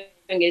and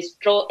having a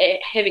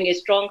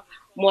strong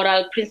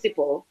moral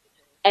principle,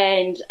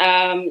 and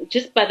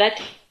just by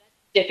that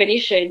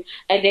definition,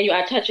 and then you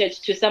attach it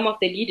to some of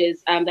the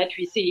leaders that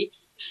we see.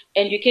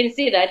 And you can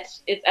see that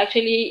it's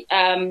actually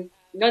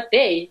not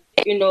there.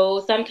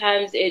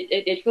 Sometimes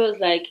it feels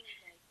like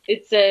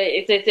it's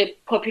a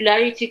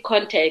popularity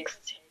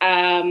context.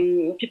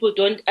 People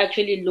don't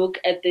actually look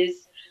at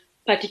this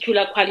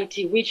particular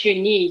quality which you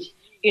need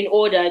in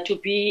order to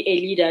be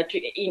a leader,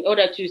 in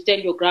order to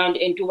stand your ground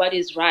and do what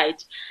is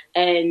right,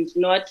 and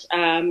not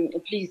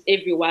please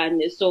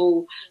everyone.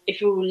 So if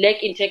you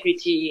lack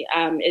integrity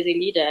as a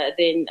leader,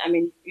 then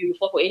you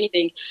fall for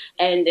anything.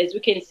 And as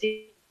we can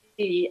see,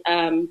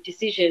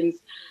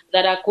 decisions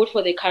that are good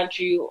for the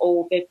country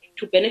or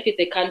to benefit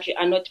the country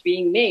are not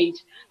being made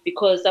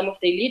because some of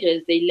the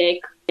leaders, they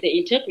lack the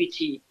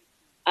integrity.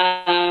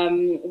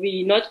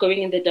 We're not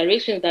going in the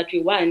direction that we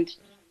want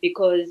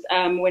because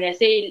when I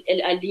say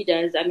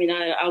leaders, I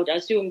would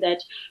assume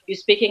that you're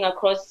speaking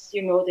across,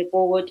 the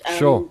board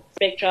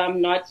spectrum,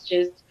 not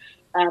just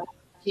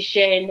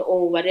politician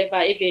or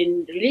whatever,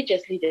 even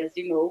religious leaders,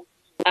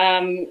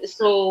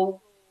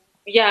 So,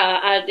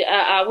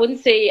 I wouldn't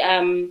say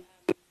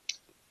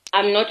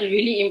I'm not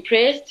really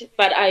impressed,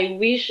 but I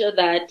wish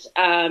that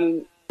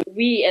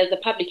we as the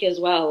public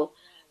as well,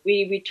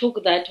 we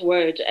took that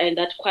word and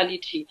that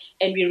quality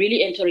and we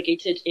really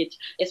interrogated it,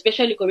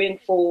 especially going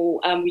for,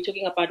 we're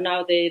talking about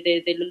now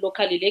the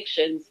local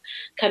elections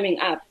coming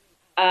up.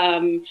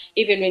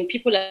 Even when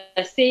people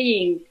are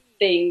saying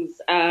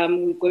things,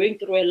 going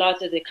through a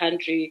lot as a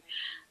country,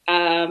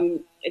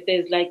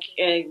 there's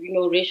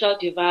racial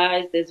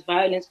divides, there's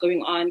violence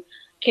going on.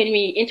 Can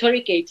we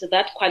interrogate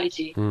that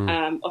quality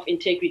of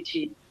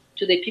integrity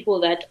to the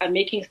people that are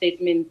making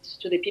statements,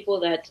 to the people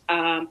that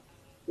are,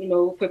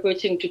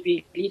 purporting to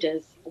be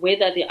leaders,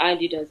 whether they are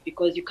leaders,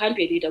 because you can't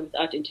be a leader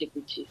without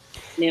integrity.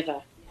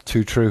 Never.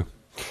 Too true.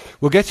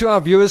 We'll get to our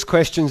viewers'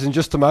 questions in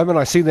just a moment.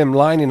 I see them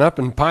lining up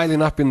and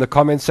piling up in the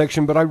comment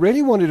section, but I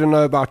really wanted to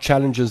know about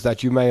challenges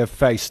that you may have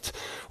faced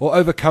or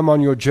overcome on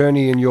your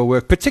journey in your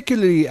work,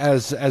 particularly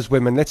as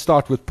women. Let's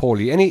start with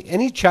Pauli.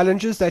 Any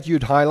challenges that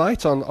you'd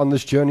highlight on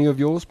this journey of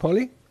yours,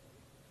 Pauli?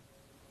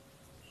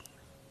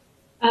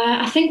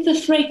 I think the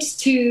threats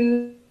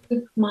to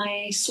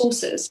my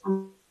sources,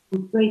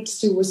 threats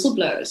to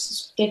whistleblowers,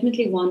 is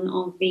definitely one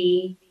of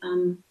the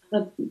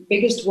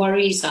biggest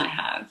worries I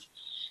have.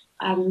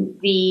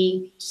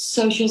 The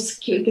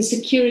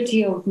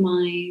security of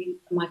my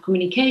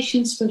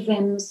communications with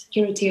them,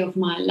 security of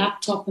my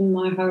laptop in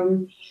my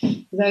home,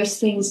 those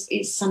things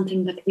is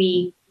something that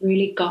we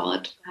really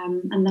guard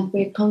and that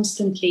we're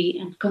constantly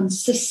and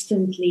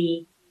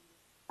consistently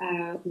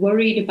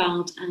worried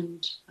about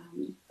and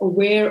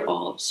aware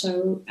of.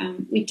 So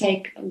we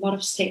take a lot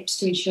of steps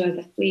to ensure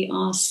that we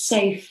are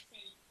safe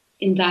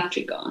in that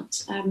regard.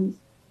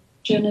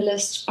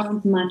 Journalists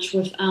aren't much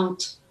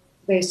without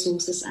their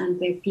sources and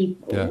their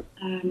people. Yeah.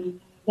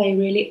 They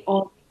really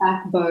are the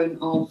backbone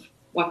of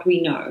what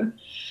we know.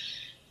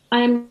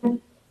 I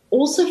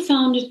also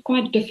found it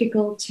quite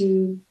difficult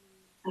to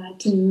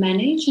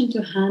manage and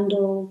to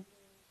handle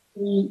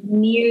the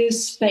new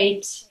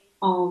spate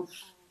of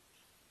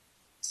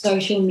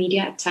social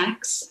media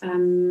attacks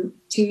 2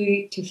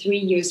 to 3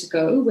 years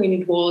ago when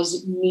it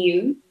was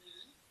new.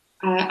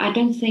 I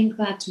don't think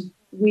that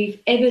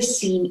we've ever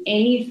seen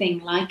anything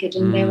like it,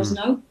 and there was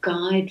no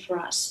guide for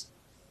us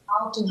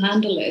how to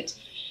handle it.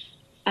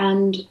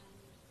 And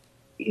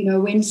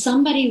when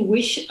somebody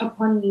wish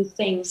upon you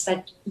things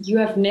that you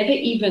have never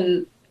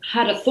even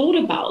had a thought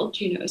about,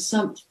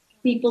 some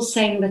people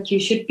saying that you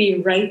should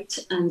be raped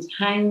and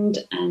hanged,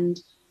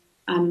 and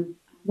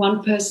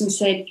one person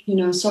said,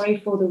 sorry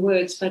for the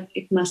words, but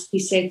it must be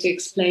said to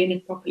explain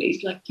it properly.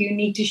 It's like, you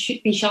need to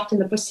be shot in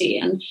the pussy.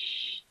 And,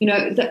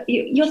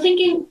 you're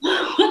thinking,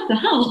 what the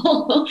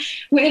hell?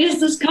 Where does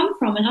this come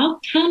from? And how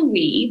can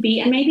we be?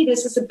 And maybe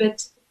this is a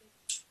bit,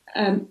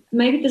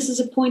 maybe this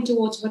is a point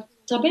towards what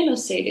Tabelo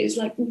said, is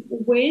like,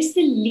 where's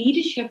the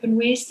leadership and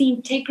where's the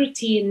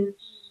integrity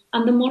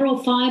and the moral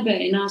fiber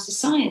in our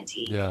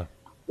society? Yeah.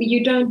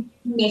 You don't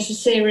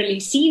necessarily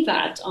see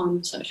that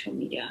on social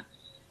media.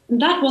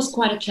 And that was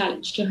quite a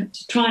challenge to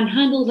try and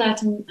handle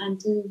that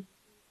and to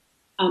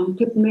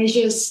put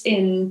measures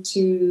in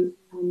to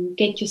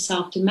get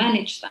yourself to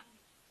manage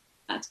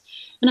that.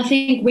 And I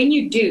think when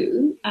you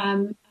do,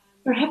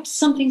 perhaps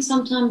something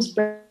sometimes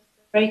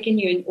break in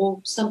you,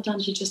 or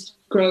sometimes you just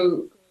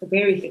grow a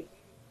very thick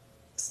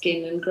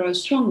skin and grow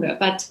stronger.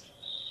 But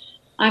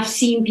I've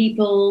seen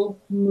people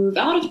move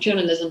out of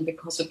journalism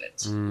because of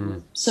it.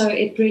 So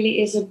it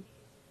really is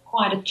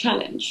quite a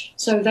challenge.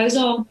 So those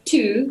are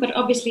two, but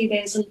obviously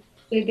there's a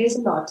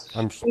lot.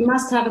 We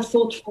must have a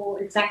thought for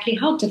exactly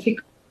how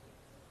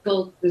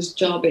difficult this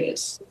job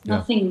is.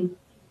 Nothing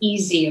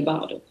easy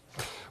about it.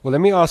 Well, let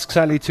me ask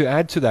Sally to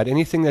add to that.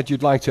 Anything that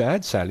you'd like to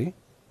add, Sally?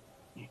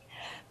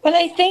 Well,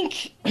 I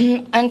think,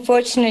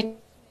 unfortunately,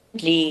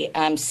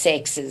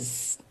 sex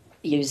is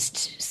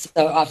used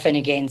so often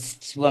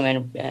against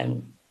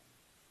women,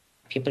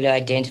 people who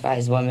identify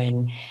as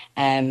women,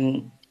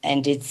 and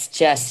it's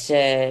just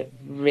a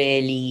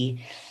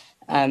really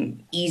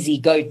easy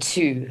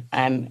go-to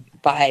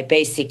by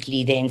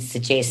basically then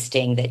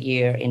suggesting that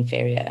you're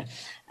inferior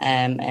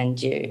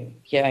and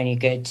you're only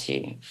good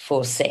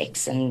for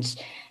sex, and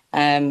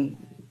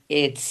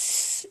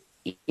it's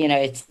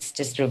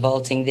just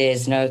revolting.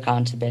 There's no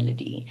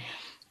accountability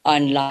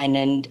online,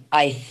 and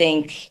I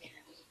think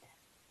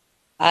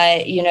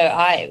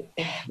I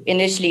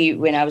initially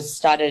when I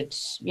started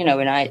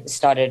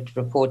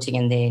reporting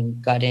and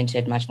then got into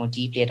it much more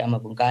deeply at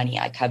Amabungani,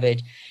 I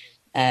covered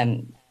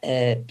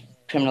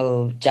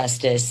criminal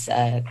justice,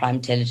 crime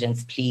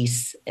intelligence,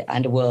 police,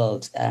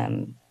 underworld,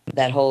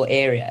 that whole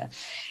area.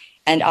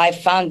 And I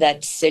found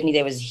that certainly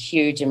there was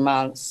huge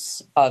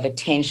amounts of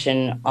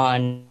attention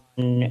on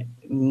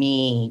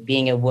me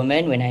being a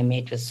woman when I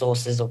met with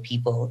sources or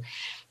people,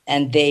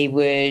 and they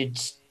would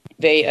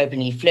very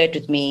openly flirt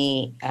with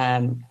me,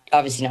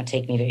 obviously not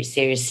take me very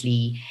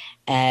seriously.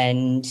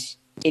 And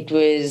it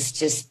was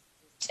just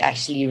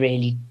actually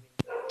really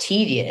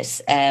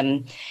tedious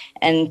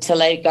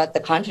until I got the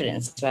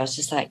confidence where I was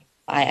just like,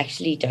 I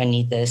actually don't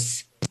need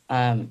this.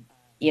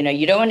 You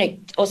don't want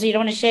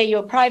to share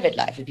your private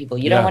life with people.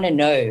 You don't want to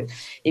know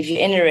if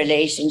you're in a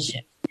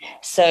relationship.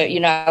 So,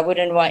 I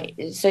wouldn't want,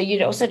 so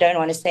you also don't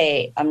want to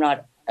say, I'm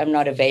not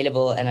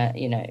available. And,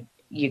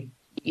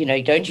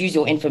 you don't use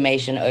your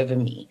information over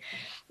me.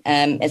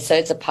 And so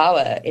it's a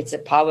power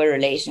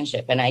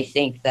relationship. And I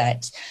think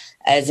that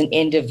as an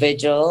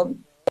individual,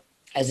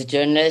 as a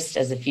journalist,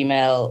 as a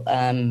female,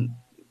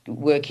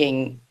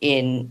 working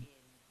in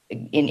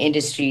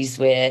industries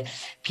where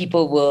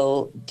people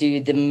will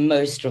do the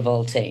most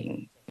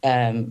revolting,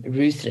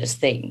 ruthless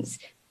things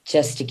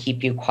just to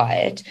keep you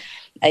quiet,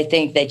 I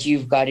think that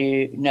you've got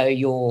to know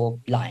your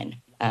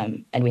line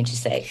and when to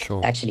say,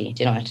 sure. Actually,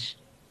 do you know what?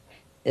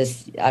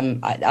 I'm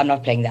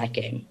not playing that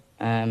game.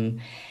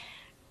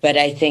 But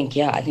I think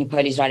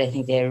Pauli's right. I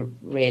think there are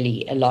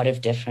really a lot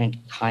of different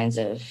kinds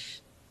of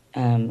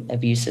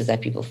abuses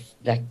that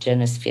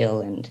journalists feel,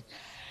 and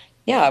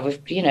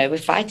we're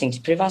fighting to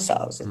prove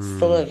ourselves. It's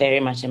still very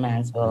much a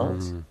man's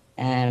world,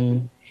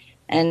 and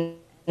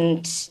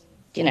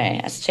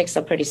as chicks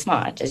are pretty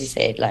smart, as you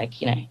said.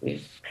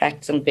 We've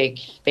cracked some big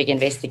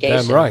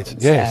investigations. Damn right.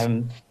 Yes.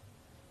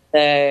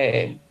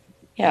 So,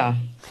 yeah.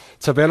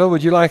 Tabelo,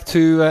 would you like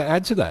to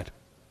add to that?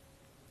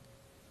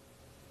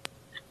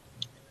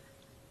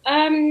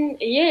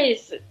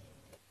 Yes.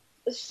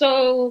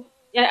 So,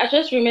 I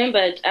just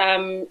remembered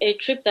a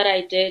trip that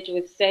I did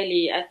with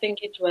Sally. I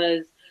think it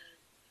was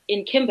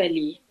in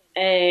Kimberley,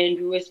 and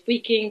we were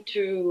speaking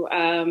to,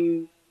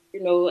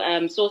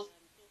 sources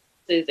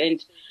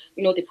and,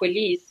 the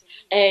police.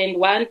 And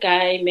one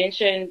guy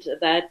mentioned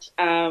that,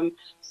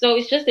 so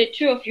it's just the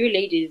two of you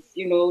ladies,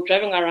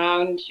 driving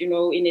around,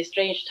 in a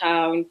strange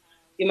town.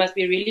 You must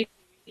be really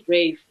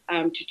brave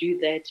to do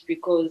that,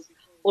 because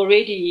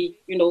already,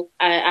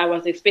 I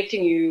was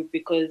expecting you,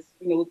 because,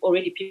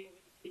 already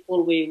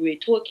people were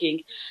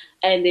talking.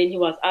 And then he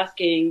was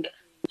asking,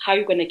 how are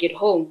you going to get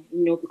home,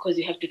 because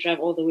you have to drive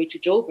all the way to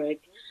Joburg.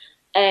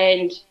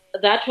 And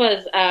that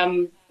was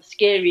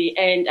scary.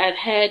 And I've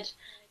had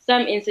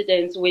some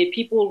incidents where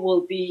people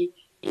will be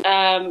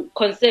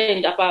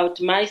concerned about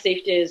my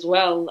safety as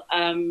well.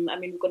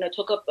 We're going to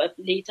talk about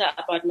later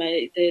about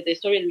the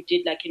story we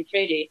did in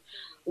Friday,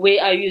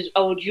 where I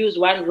would use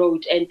one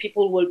road, and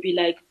people will be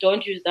like,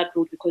 don't use that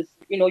road because,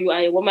 you are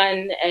a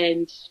woman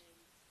and,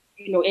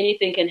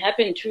 anything can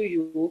happen to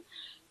you.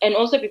 And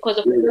also because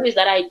of the stories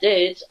that I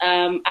did,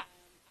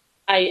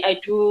 I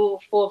do,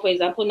 for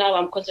example, now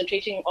I'm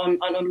concentrating on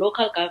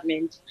local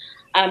government.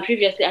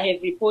 Previously, I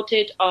have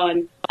reported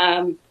on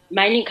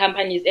mining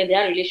companies and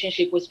their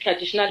relationship with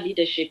traditional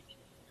leadership,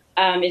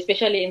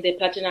 especially in the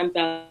Platinum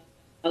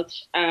Belt,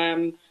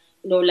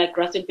 like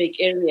Rustenburg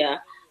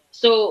area.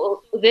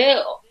 So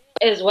there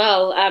as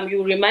well,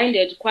 you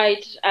reminded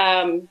quite,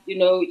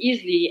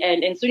 easily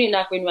and soon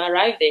enough when you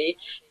arrive there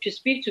to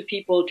speak to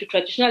people, to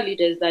traditional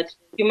leaders, that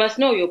you must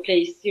know your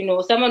place.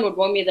 Someone would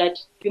warn me that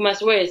you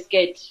must wear a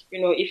skirt,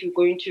 if you're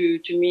going to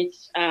meet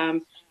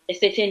a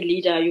certain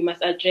leader, you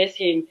must address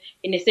him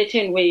in a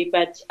certain way.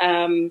 But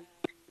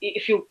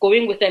if you're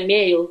going with a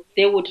male,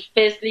 they would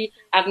firstly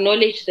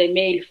acknowledge the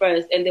male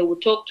first, and they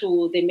would talk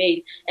to the male.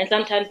 And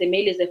sometimes the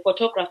male is a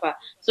photographer,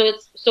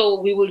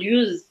 so we will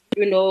use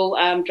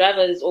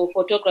drivers or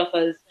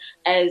photographers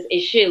as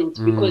a shield,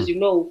 because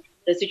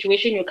the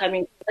situation you're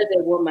coming as a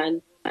woman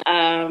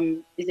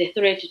is a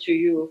threat to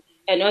you,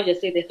 and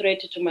obviously the threat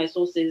to my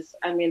sources.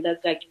 I mean,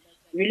 that's like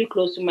really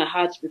close to my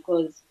heart,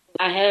 because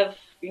I have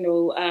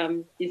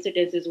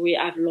incidences where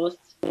I've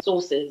lost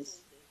sources.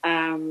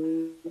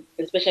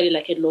 Especially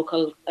like at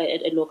local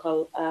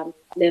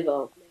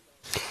level.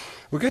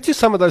 We'll get to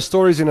some of those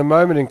stories in a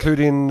moment,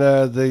 including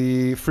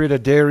the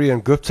Freda Dairy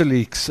and Gupta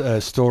Leaks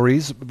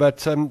stories.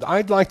 But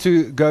I'd like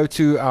to go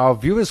to our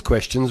viewers'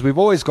 questions. We've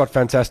always got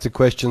fantastic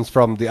questions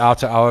from the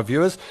OUTA Hour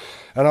viewers.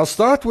 And I'll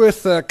start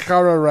with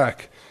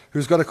Kararak,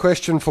 who's got a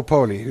question for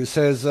Pauli, who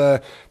says,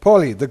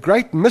 Pauli, the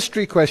great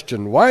mystery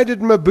question, why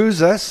did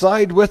Mabuza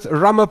side with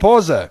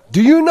Ramaphosa?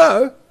 Do you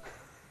know?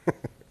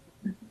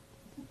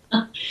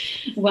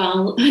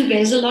 Well,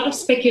 there's a lot of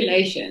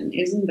speculation,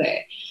 isn't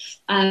there?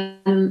 I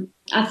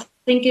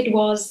think it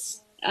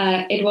was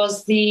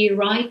the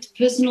right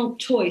personal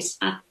choice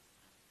at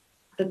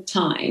the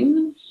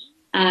time,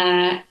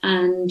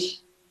 and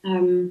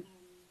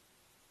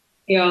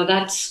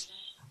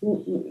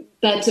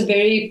that's a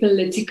very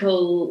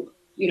political,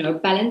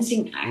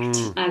 balancing act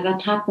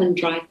that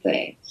happened right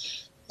there.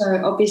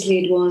 So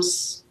obviously it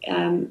was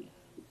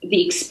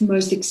the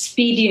most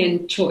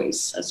expedient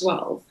choice as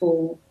well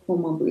for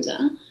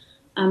Mabuza,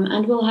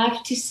 and we'll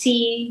have to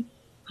see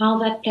how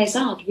that plays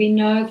out. We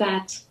know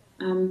that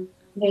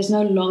there's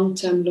no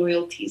long-term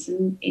loyalties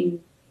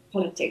in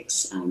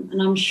politics,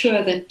 and I'm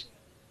sure that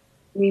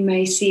we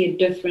may see a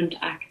different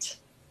act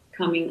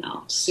coming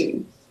out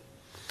soon.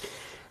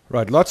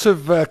 Right, lots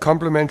of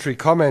complimentary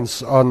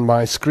comments on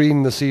my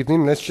screen this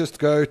evening. Let's just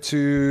go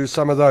to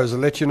some of those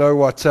and let you know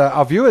what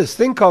our viewers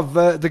think of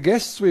the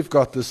guests we've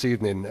got this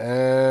evening.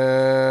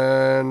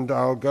 And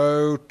I'll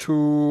go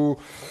to...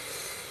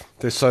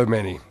 There's so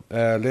many.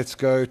 Let's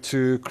go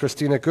to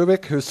Christina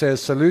Kubik, who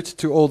says, salute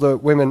to all the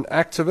women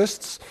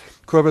activists.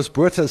 Kobus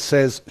Buerta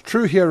says,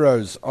 true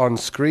heroes on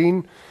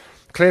screen.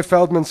 Claire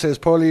Feldman says,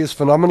 Pauli is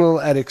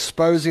phenomenal at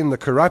exposing the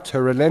corrupt.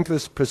 Her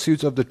relentless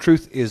pursuit of the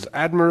truth is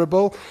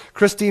admirable.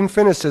 Christine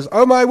Finnis says,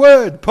 oh my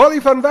word, Pauli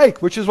Van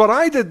Wyk, which is what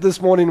I did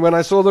this morning when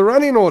I saw the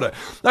running order.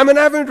 I'm an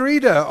avid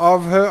reader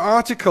of her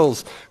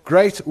articles.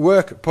 Great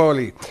work,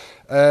 Pauli.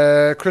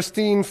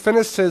 Christine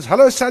Finnis says,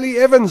 hello, Sally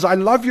Evans. I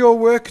love your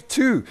work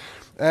too.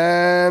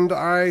 And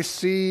I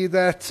see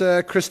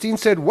that Christine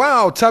said,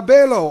 wow,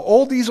 Tabelo,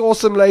 all these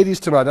awesome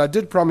ladies tonight. I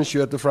did promise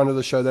you at the front of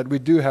the show that we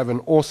do have an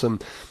awesome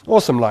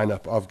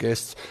lineup of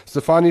guests.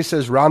 Stefanie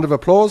says, round of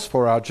applause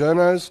for our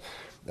journos.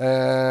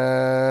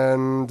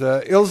 And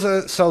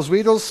Ilse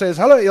Salzwiedel says,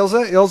 hello,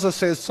 Ilse. Ilse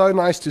says, so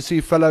nice to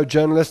see fellow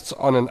journalists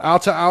on an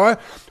OUTA Hour.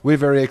 We're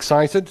very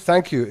excited.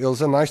 Thank you,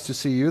 Ilse. Nice to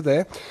see you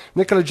there.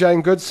 Nicola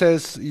Jane Good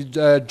says,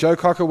 Joe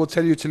Cocker will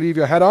tell you to leave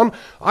your hat on.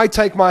 I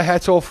take my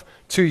hat off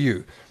to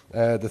you.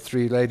 The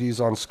three ladies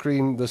on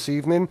screen this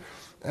evening.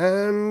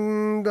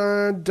 And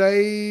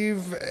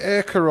Dave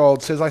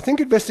Ekerold says, I think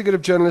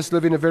investigative journalists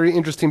live in a very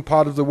interesting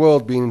part of the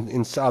world, being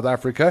in South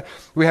Africa.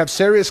 We have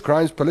serious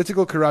crimes,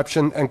 political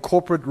corruption, and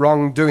corporate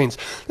wrongdoings.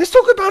 Let's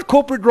talk about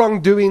corporate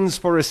wrongdoings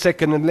for a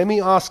second, and let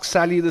me ask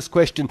Sally this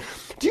question.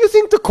 Do you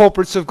think the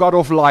corporates have got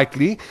off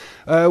lightly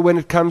when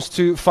it comes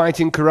to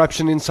fighting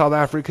corruption in South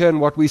Africa and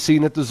what we've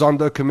seen at the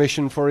Zondo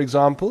Commission, for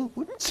example?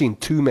 We haven't seen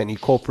too many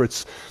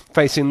corporates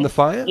facing the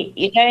fire.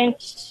 You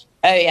don't...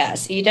 Oh yeah,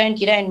 so you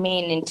don't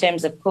mean in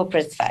terms of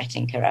corporates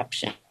fighting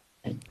corruption.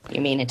 You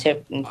mean in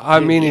terms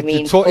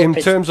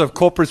of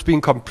corporates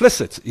being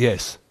complicit?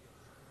 Yes.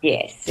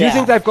 Yes. Do you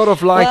think they've got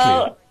off lightly?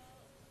 Well,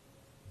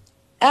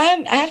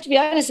 I have to be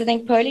honest. I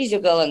think Pauli's your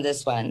girl on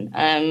this one.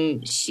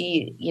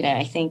 She,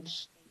 I think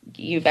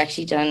you've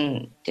actually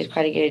did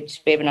quite a good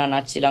webinar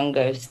not too long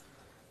ago,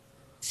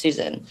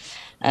 Susan,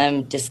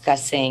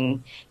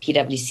 discussing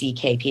PwC,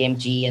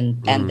 KPMG,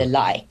 and the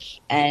like,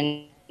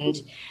 and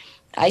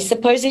I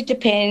suppose it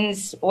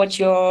depends what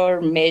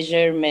your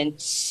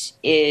measurement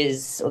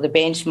is, or the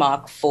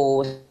benchmark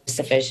for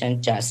sufficient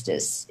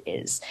justice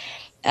is.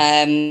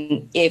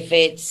 If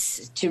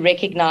it's to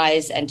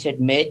recognize and to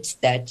admit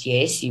that,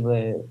 yes, you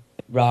were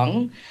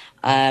wrong.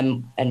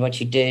 And what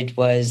you did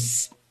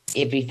was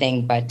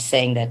everything but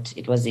saying that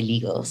it was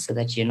illegal so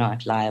that you're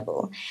not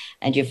liable.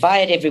 And you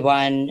fired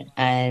everyone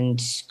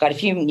and got a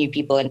few new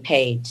people and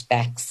paid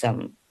back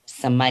some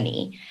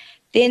money.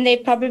 Then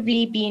they've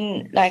probably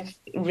been like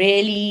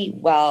really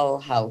well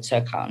held to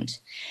account.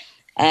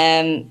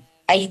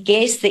 I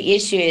guess the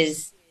issue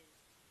is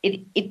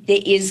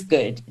there is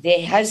good.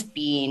 There has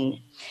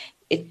been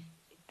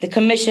the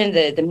commission,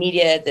 the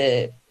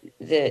media,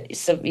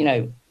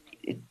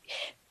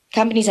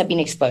 companies have been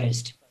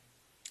exposed.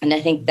 And I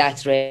think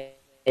that's really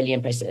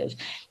impressive.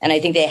 And I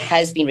think there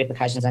has been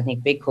repercussions. I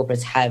think big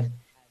corporates have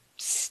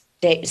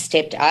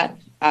stepped up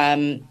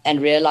and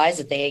realized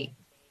that they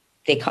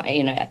can't,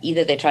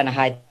 either they're trying to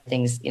hide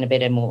things in a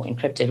better, more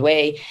encrypted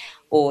way,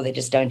 or they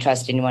just don't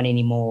trust anyone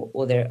anymore,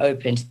 or they're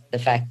open to the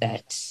fact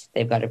that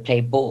they've got to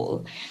play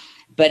ball.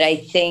 But I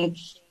think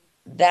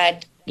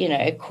that,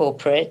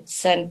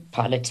 corporates and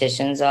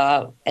politicians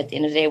are, at the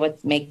end of the day,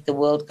 what make the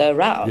world go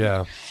round.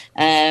 Yeah.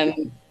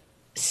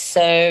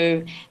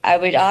 So I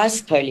would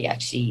ask Pauli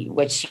actually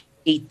what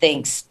she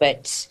thinks.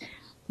 But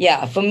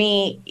yeah, for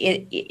me,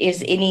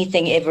 is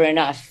anything ever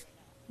enough?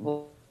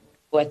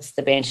 What's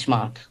the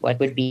benchmark? What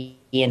would be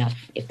enough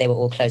if they were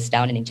all closed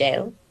down and in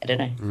jail? I don't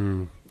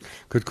know.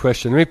 Good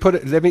question.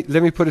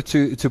 Let me put it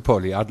to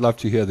Pauli. I'd love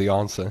to hear the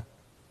answer.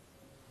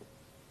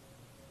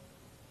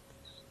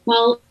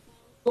 Well,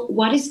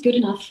 what is good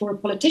enough for a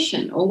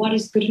politician, or what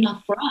is good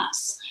enough for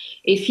us?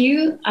 If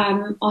you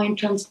are in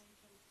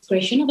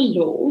transgression of a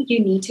law, you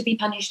need to be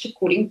punished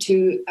according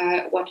to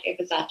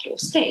whatever that law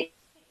states.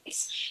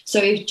 So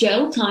if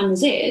jail time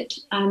is it,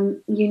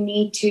 you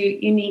need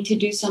to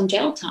do some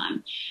jail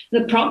time.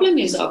 The problem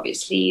is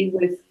obviously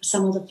with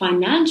some of the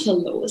financial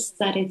laws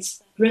that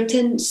it's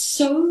written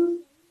so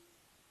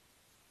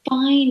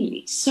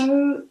finely,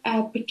 so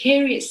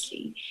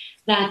precariously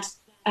that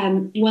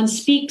one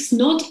speaks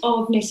not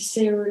of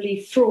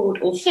necessarily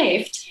fraud or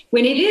theft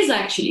when it is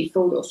actually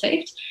fraud or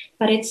theft,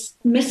 but it's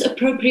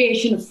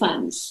misappropriation of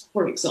funds,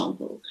 for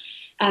example.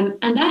 And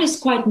that is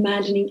quite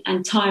maddening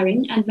and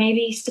tiring. And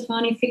maybe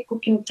Stefanie Fick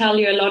can tell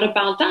you a lot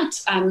about that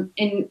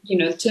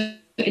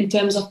in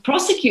terms of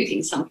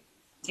prosecuting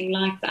something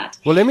like that.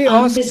 Well, let me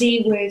I'm ask.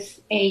 busy with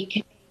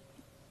a.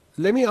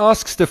 Let me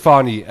ask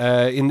Stefanie,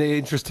 in the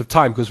interest of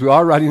time, because we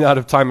are running out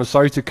of time. I'm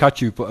sorry to cut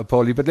you,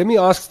 Pauli, but let me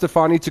ask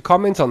Stefanie to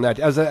comment on that.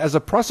 As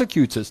a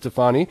prosecutor,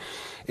 Stefanie,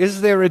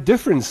 is there a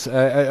difference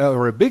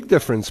or a big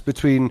difference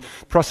between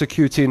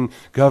prosecuting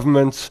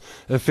government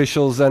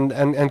officials and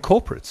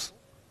corporates?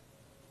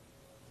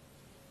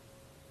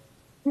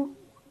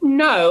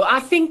 No,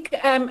 I think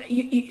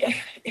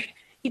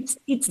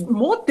it's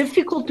more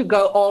difficult to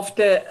go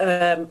after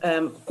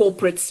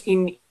corporates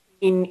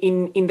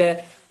in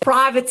the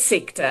private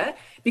sector,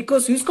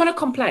 because who's going to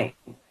complain?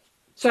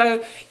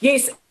 So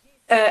yes,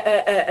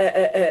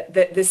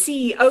 the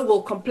CEO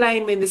will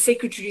complain when the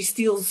secretary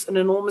steals an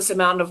enormous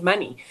amount of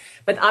money,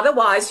 but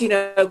otherwise,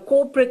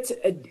 corporate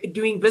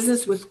doing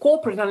business with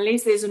corporate,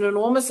 unless there's an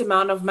enormous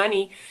amount of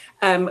money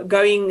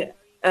going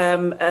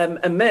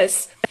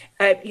amiss,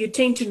 you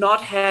tend to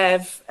not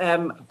have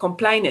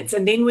complainants.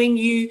 And then when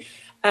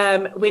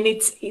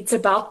it's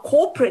about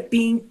corporate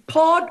being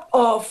part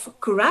of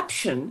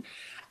corruption,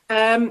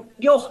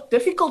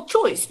 difficult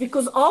choice,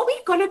 because are we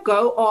going to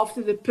go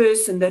after the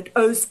person that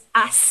owes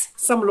us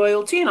some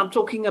loyalty? And I'm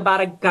talking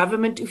about a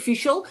government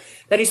official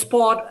that is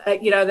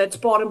that's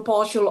part and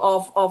parcel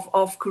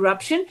of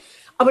corruption.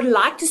 I would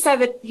like to say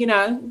that,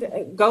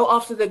 go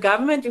after the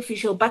government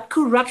official, but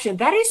corruption,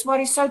 that is what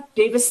is so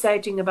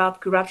devastating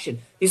about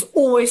corruption. There's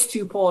always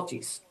two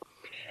parties.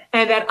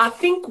 And that I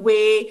think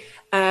where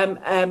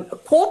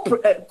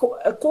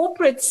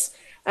corporates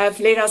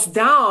have let us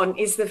down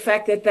is the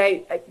fact that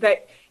they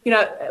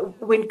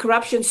when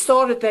corruption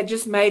started, they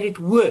just made it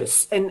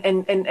worse and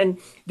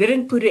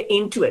didn't put an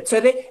end to it. So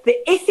the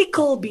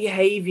ethical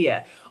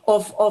behavior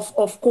of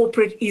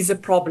corporate is a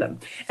problem.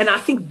 And I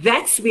think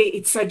that's where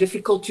it's so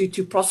difficult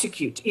to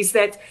prosecute, is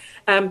that,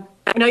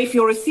 if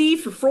you're a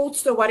thief, a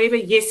fraudster, whatever,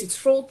 yes, it's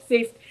fraud,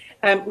 theft,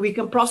 we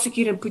can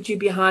prosecute and put you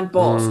behind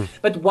bars.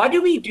 But what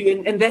do we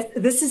do? And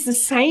this is the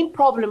same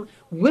problem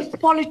with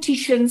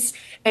politicians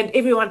and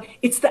everyone.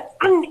 It's the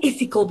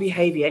unethical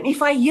behavior. And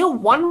if I hear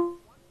one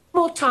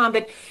more time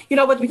that,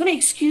 we're going to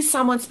excuse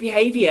someone's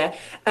behavior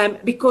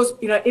because,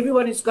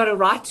 everyone has got a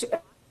right,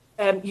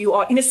 you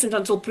are innocent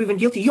until proven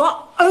guilty. You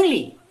are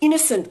only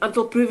innocent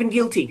until proven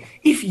guilty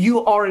if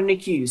you are an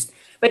accused.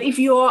 But if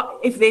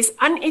there's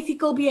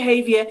unethical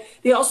behavior,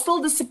 there are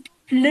still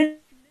disciplinary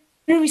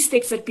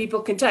steps that people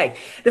can take.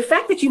 The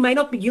fact that you may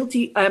not be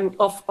guilty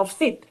of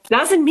theft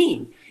doesn't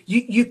mean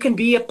you can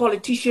be a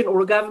politician or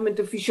a government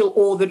official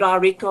or the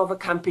director of a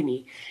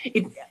company.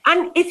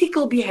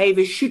 Unethical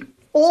behavior should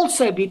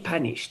also be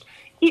punished.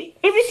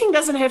 Everything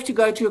doesn't have to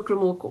go to a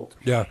criminal court.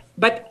 Yeah.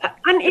 But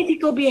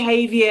unethical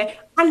behavior,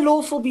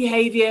 unlawful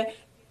behavior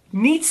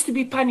needs to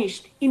be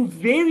punished in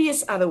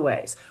various other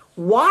ways.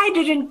 Why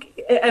didn't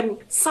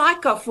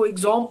SAICA, for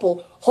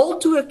example, hold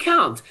to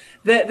account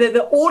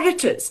the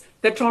auditors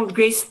that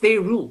transgressed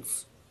their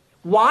rules?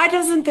 Why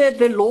doesn't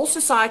the Law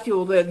Society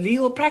or the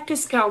Legal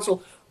Practice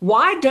Council,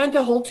 why don't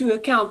they hold to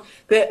account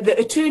the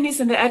attorneys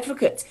and the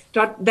advocates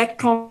that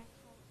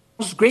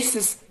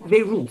transgresses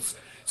their rules?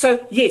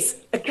 So yes,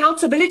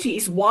 accountability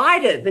is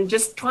wider than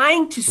just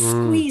trying to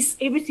squeeze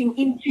everything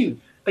into,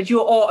 but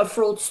you are a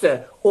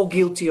fraudster or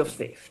guilty of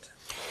theft.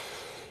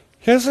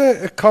 Here's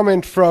a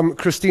comment from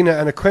Christina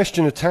and a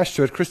question attached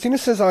to it. Christina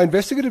says, our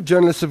investigative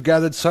journalists have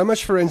gathered so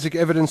much forensic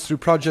evidence through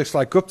projects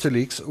like OUTA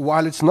Leaks.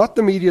 While it's not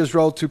the media's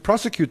role to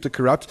prosecute the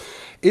corrupt,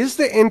 is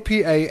the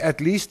NPA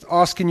at least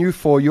asking you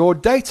for your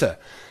data?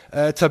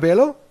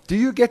 Tabelo, do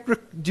you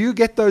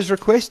get those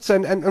requests,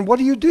 and what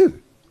do you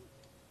do?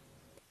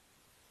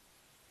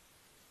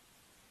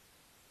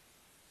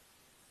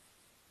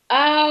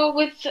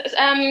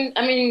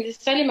 I mean,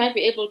 Sally might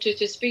be able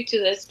to speak to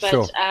this, but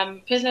Sure.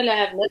 Personally, I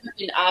have never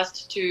been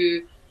asked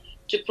to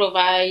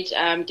provide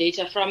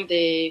data from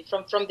the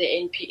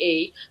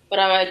NPA. But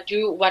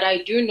what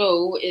I do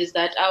know is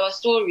that our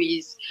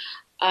stories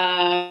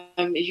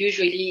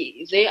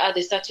usually they are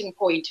the starting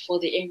point for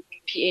the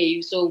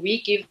NPA. So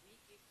we give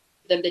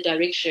them the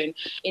direction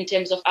in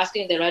terms of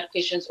asking the right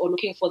questions or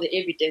looking for the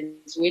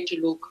evidence, where to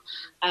look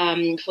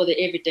for the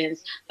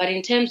evidence. But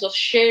in terms of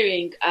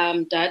sharing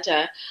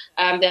data,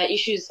 there are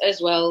issues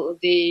as well.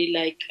 They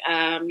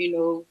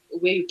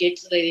where you get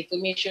the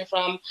information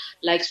from,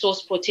 like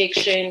source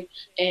protection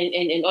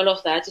and all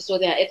of that. So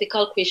there are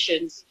ethical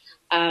questions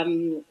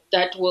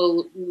that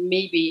will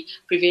maybe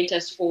prevent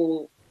us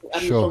from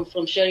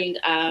sharing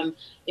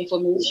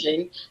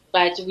information,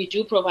 but we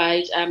do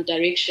provide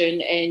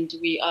direction, and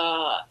we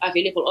are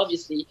available,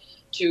 obviously,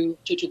 to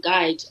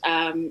guide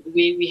where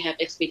we have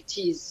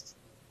expertise,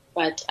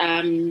 but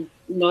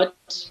not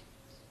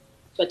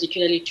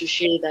particularly to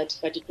share that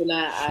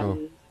particular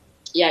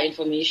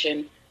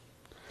information.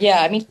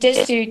 Yeah, I mean,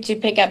 just to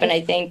pick up, and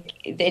I think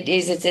it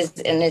is,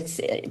 and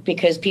it's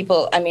because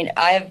people, I mean,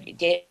 I've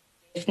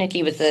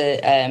definitely with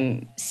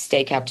the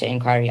state capture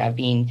inquiry, I've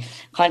been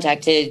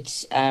contacted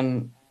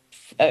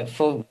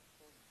for,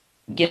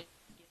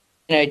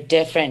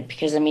 different,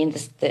 because I mean,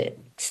 the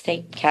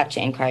state capture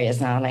inquiry is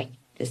now like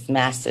this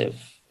massive,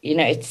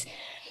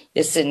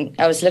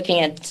 I was looking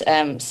at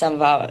some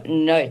of our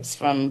notes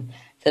from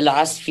the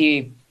last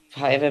few,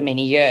 however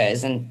many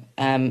years, and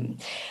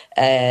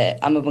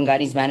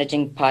Amabungani's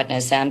managing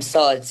partner, Sam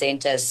Saul,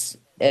 sent us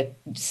a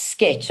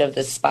sketch of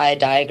the spire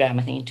diagram,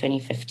 I think in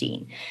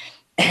 2015.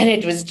 And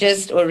it was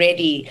just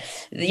already,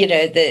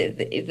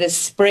 the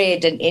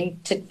spread and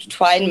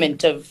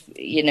intertwinement of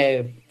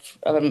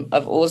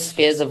all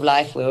spheres of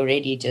life were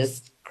already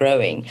just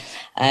growing.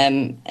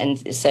 And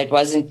so it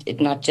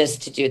wasn't not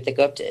just to do with the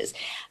Guptas.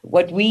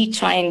 What we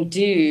try and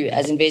do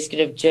as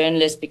investigative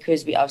journalists,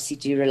 because we obviously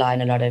do rely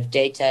on a lot of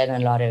data and a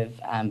lot of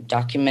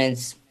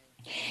documents,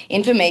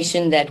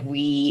 information that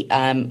we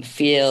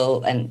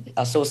feel and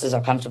our sources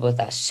are comfortable with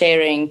us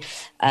sharing,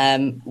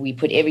 we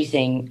put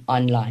everything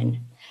online.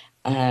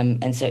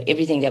 And so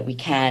everything that we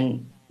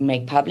can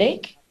make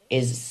public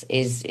is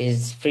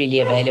freely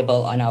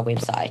available on our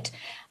website.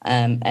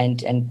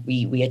 And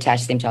we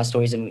attach them to our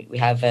stories, and we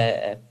have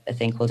a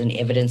thing called an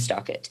evidence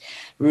docket,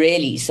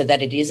 really, so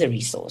that it is a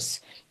resource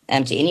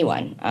to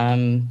anyone,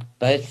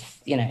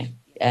 both,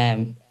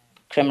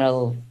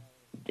 criminal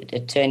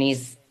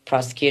attorneys,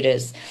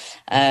 prosecutors,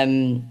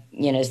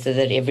 so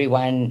that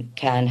everyone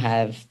can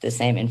have the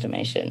same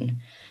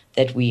information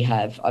that we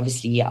have.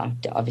 Obviously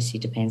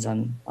depends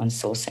on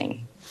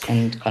sourcing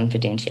and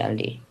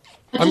confidentiality.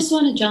 I just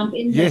want to jump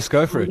in. Yes,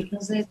 go for it.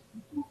 Because there's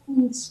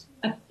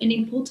an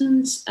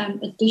important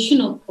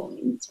additional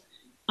point,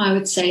 I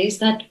would say, is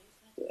that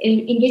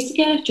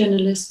investigative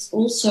journalists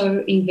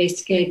also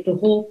investigate the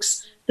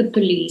hawks, the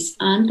police,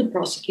 and the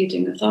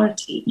prosecuting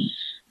authority.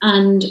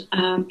 And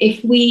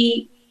if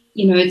we,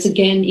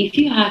 if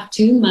you have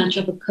too much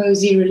of a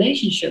cozy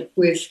relationship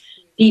with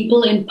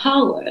people in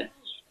power,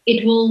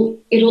 it'll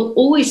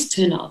always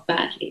turn out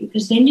badly,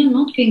 because then you're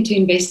not going to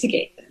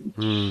investigate them.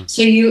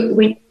 So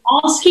when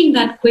asking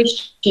that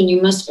question,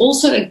 you must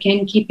also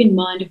again keep in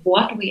mind of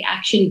what we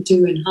actually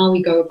do and how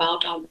we go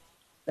about our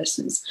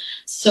business.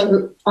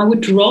 So I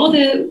would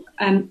rather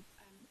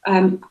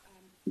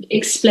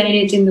explain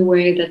it in the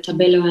way that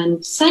Tabelo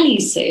and Sally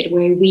said,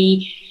 where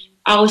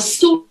our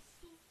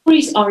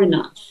stories are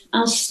enough.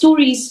 Our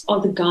stories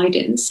are the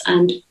guidance,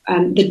 and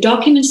the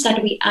documents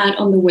that we add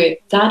on the web,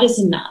 that is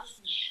enough.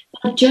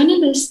 But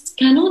journalists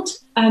cannot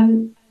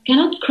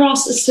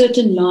cross a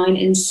certain line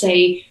and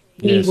say,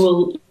 we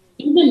will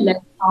either lay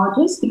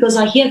charges, because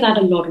I hear that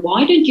a lot.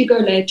 Why don't you go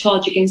lay a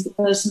charge against the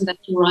person that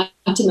you're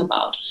writing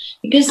about?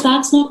 Because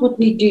that's not what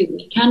we do.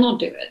 We cannot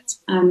do it.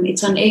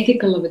 It's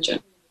unethical of a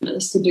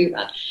journalist to do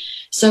that.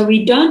 So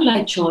we don't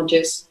lay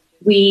charges.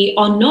 We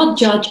are not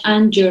judge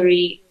and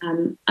jury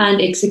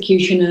and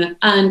executioner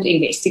and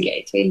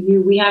investigator.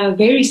 We have a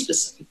very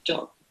specific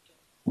job.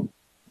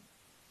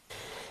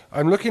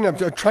 I'm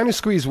trying to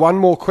squeeze one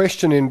more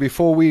question in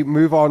before we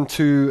move on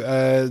to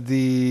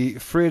the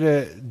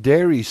Freda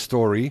Dairy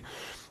story.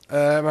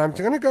 I'm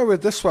going to go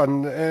with this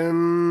one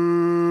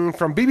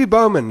from Bibi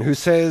Bowman, who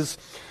says,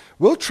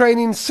 Will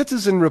training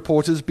citizen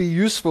reporters be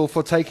useful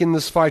for taking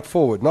this fight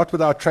forward? Not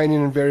without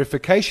training and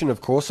verification,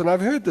 of course. And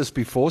I've heard this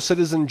before,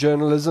 citizen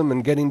journalism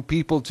and getting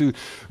people to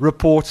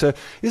report.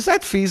 Is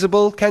that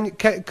feasible?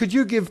 Could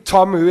you give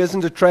Tom, who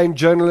isn't a trained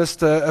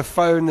journalist, a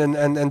phone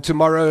and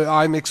tomorrow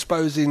I'm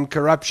exposing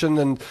corruption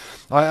and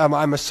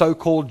I'm a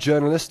so-called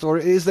journalist? Or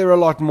is there a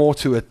lot more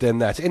to it than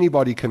that?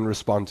 Anybody can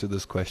respond to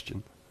this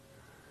question.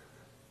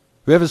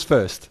 Whoever's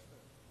first.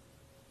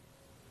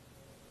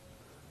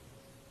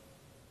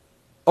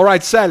 All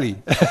right,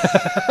 Sally,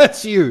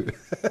 it's you.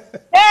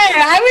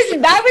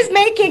 I was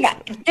making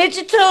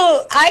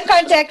digital eye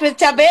contact with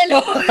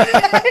Tabelo.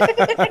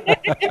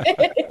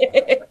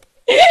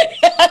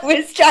 I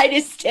was trying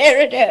to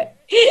stare at her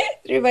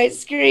through my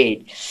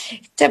screen.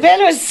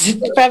 Tabelo is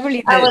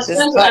probably the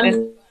smartest.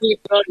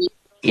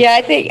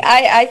 Yeah,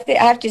 I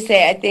have to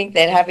say, I think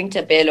that having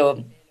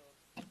Tabelo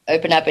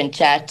open up and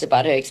chat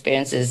about her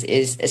experiences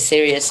is a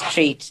serious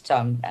treat,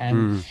 Tom.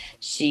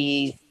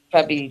 She's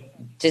probably,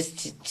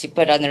 just to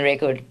put on the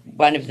record,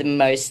 one of the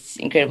most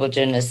incredible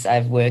journalists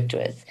I've worked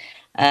with.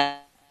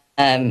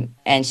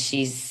 And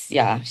she's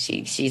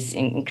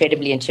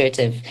incredibly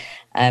intuitive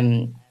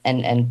and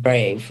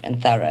brave and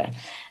thorough.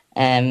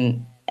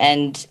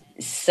 And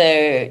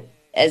so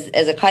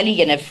as a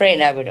colleague and a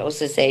friend, I would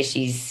also say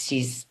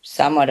she's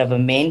somewhat of a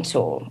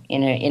mentor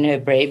in her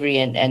bravery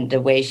and the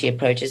way she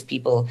approaches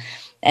people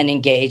and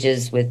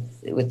engages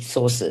with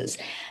sources.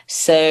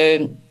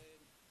 So,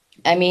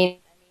 I mean,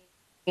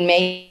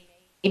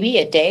 maybe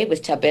a day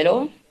with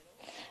Tabelo,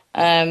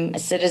 a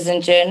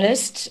citizen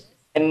journalist.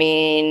 I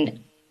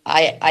mean,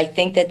 I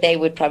think that they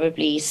would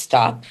probably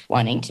stop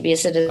wanting to be a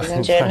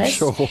citizen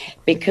journalist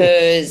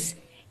because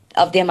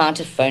of the amount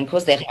of phone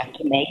calls they'd have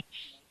to make.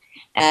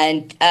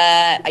 And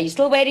are you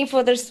still waiting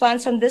for the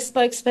response from this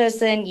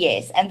spokesperson?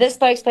 Yes. And this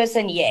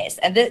spokesperson? Yes.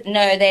 And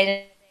no,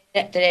 they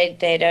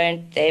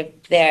don't.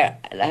 They're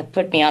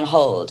put me on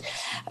hold.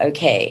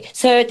 Okay.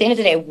 So at the end of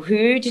the day,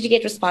 who did you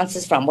get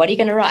responses from? What are you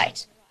going to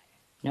write?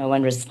 No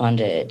one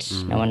responded.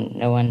 No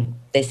one.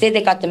 They said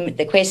they got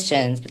the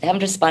questions, but they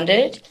haven't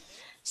responded.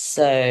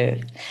 So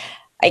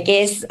I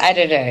guess, I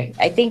don't know.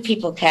 I think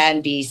people can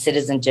be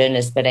citizen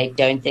journalists, but I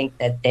don't think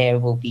that they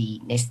will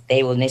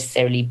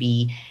necessarily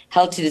be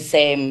held to the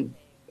same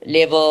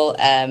level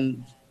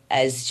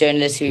as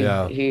journalists who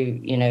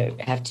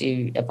have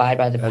to abide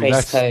by the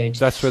press code.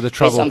 That's where the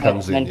trouble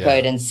comes in.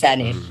 Code and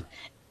SANIF.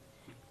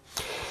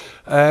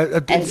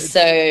 And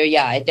so,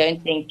 I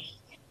don't think.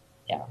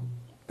 Yeah.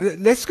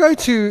 Let's go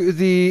to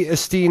the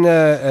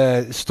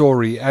Estina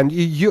story. And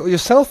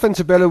yourself and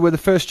Tabelo were the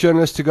first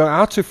journalists to go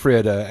out to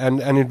Vrede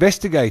and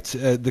investigate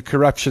the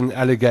corruption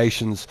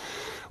allegations.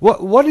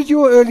 What did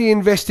your early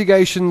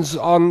investigations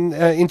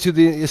into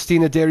the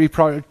Estina Dairy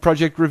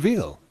project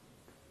reveal?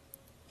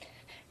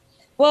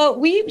 Well,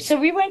 we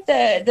weren't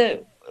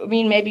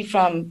maybe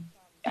from,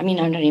 I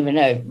don't even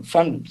know,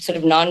 from sort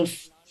of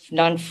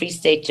non-Free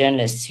State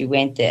journalists who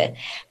went there.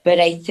 But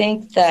I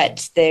think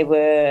that they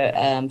were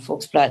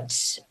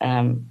Volksblatt,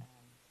 I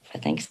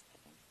think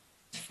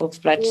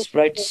Volksblatt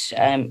wrote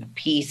a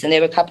piece, and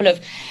there were a couple of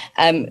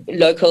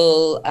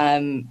local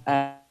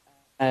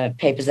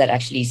papers that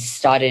actually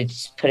started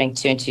putting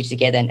two and two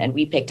together, and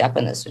we picked up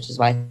on this, which is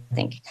why I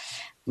think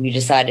we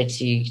decided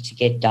to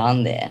get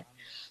down there.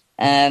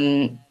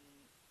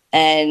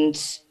 And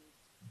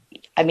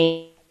I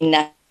mean,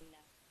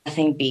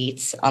 nothing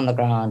beats on the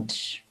ground,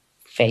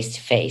 face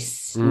to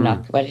face,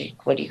 knock. What do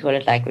you call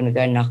it? Like when we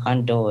go knock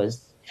on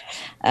doors,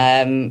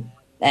 people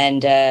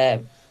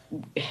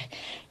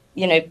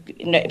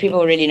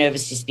were really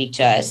nervous to speak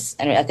to us,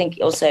 and I think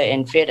also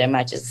in Vrede,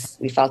 much as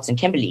we felt in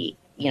Kimberley,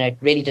 it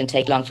really didn't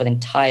take long for the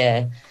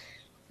entire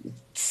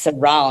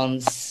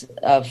surrounds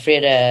of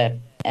Vrede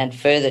and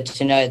further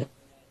to know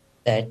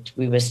that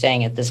we were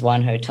staying at this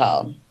one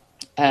hotel,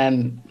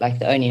 like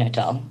the only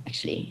hotel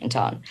actually in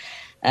town.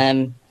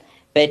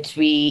 But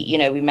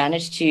we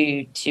managed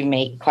to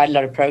make quite a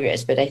lot of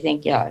progress. But I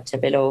think,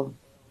 Tabelo,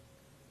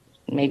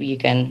 maybe you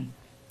can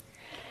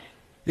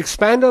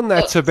expand on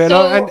that,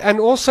 Tabelo, and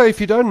also,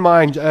 if you don't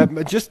mind,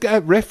 just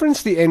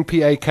reference the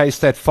NPA case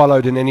that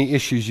followed and any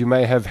issues you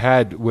may have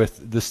had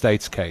with the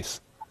state's case.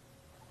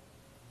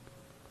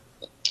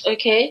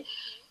 Okay.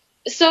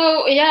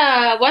 So,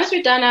 once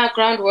we've done our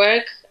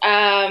groundwork,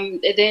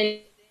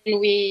 then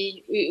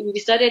we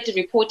started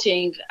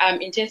reporting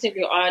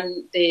intensively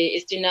on the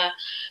Estina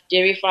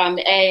dairy farm,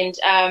 and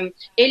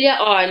earlier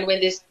on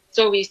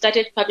we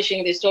started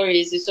publishing the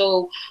stories.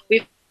 So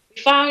we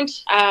found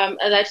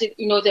that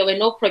there were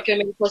no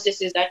procurement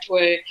processes that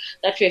were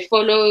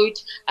followed.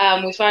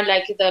 We found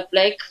like the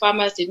black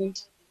farmers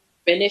didn't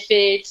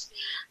benefit.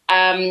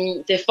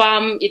 The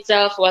farm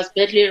itself was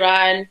badly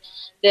run.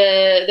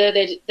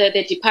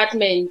 The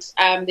department,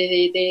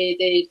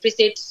 the Free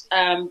State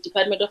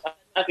Department of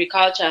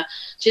Agriculture,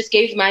 just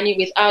gave money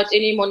without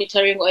any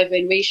monitoring or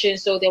evaluation,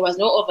 so there was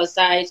no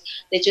oversight.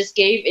 They just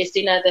gave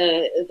Estina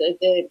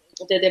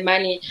the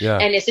money.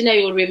 And Estina,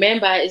 you'll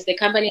remember, is the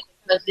company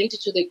was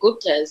linked to the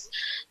Guptas.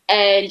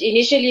 And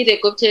initially the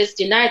Guptas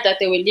denied that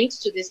they were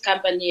linked to this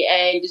company.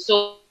 And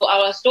so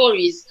our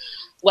stories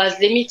was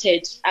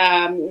limited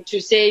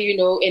to say,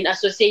 an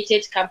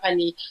associated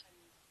company.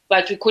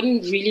 But we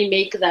couldn't really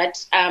make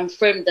that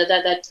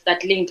that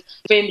link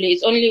firmly.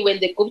 It's only when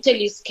the Gupta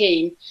list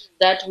came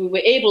that we were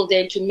able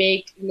then to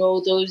make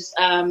those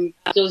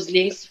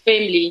links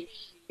firmly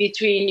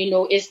between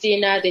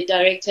Estina, the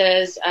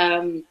directors.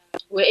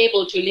 We're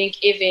able to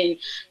link even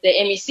the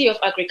MEC of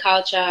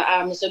Agriculture,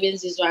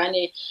 Msebenzi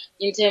Zwane,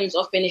 in terms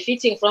of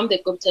benefiting from the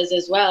Guptas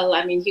as well.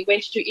 I mean, he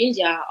went to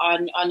India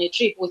on a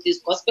trip with his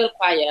gospel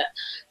choir.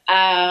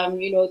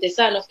 The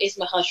son of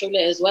Isma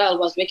Khashoggi as well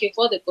was working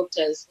for the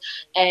Guptas.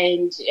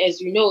 And as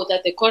you know,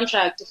 that the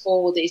contract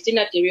for the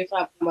Estina Dairy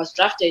Farm was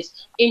drafted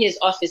in his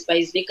office by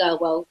his legal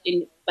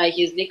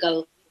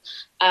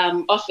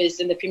office,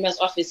 in the Premier's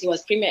office. He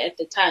was Premier at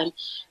the time.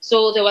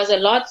 So there was a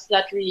lot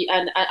that we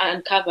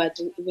uncovered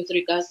with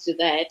regards to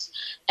that.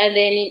 And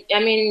then,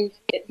 in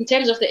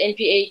terms of the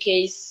NPA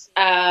case,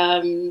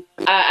 I'm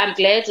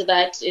glad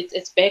that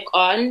it's back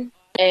on,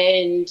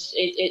 and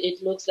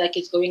it looks like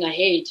it's going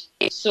ahead.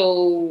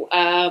 So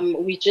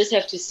we just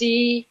have to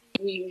see.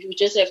 We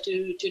just have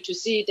to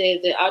see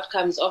the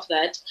outcomes of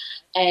that,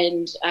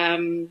 and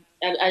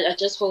I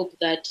just hope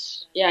that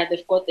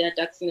they've got their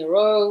ducks in a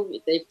row.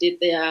 They did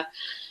their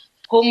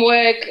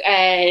homework,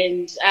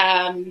 and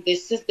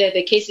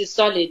the case is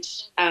solid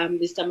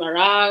this time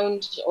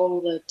around.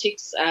 All the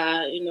ticks,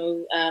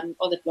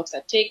 all the blocks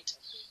are ticked.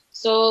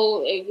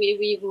 So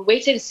we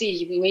wait and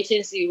see. We wait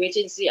and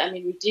see. I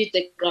mean, we did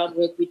the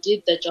groundwork. We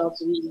did the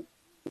jobs. We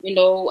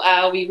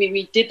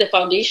did the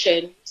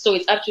foundation. So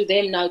it's up to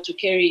them now to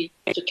carry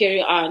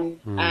on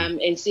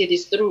and see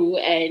this through.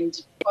 And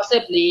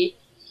possibly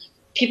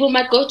people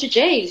might go to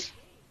jail.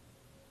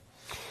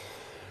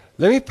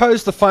 Let me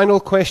pose the final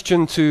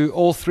question to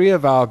all three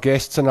of our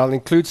guests, and I'll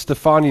include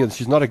Stefanie.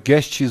 She's not a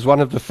guest; she's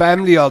one of the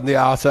family on the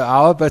OUTA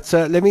Hour. But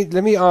let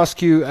me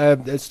ask you.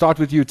 Start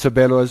with you,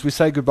 Tabelo, as we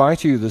say goodbye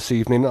to you this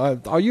evening.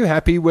 Are you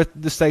happy with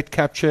the state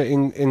capture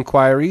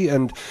inquiry,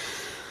 and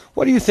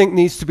what do you think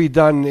needs to be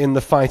done in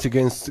the fight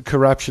against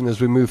corruption as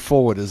we move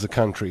forward as a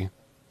country?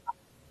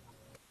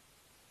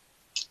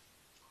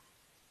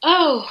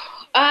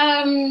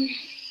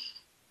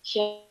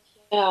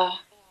 Yeah.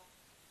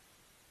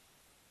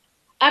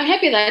 I'm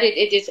happy that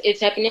it's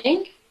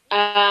happening.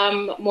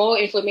 More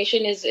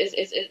information is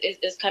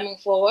coming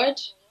forward.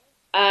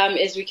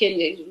 As we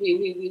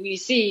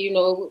see,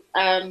 there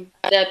are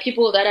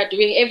people that are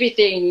doing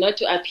everything not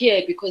to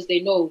appear because they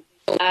know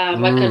what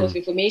kind of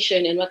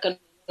information and what kind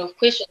of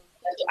questions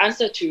they have to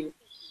answer to.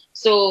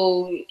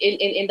 So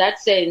in that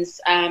sense,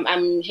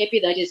 I'm happy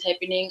that it's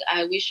happening.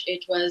 I wish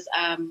it was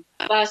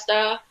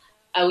faster.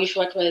 I wish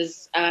what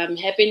was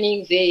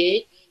happening there,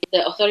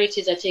 the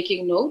authorities are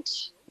taking note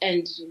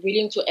and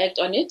willing to act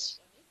on it.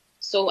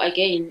 So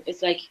again,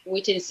 it's like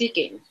wait and see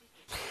game.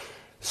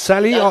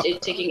 Sally, without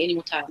it taking any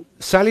more time.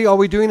 Sally, are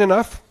we doing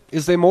enough?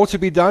 Is there more to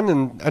be done,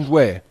 and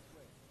where?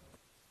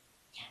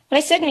 Well,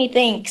 I certainly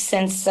think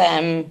since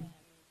our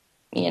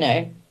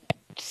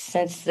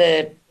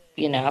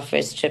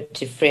first trip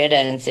to Freda,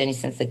 and certainly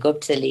since the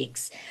Gupta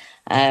leaks,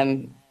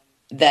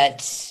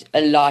 that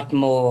a lot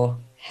more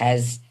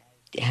has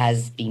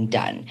been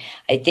done.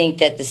 I think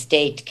that the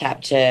State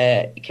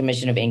Capture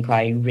Commission of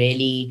Inquiry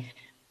really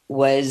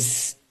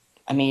was,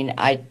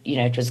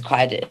 it was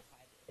quite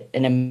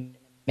an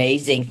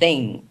amazing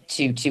thing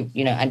to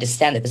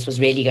understand that this was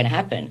really going to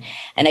happen.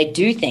 And I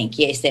do think,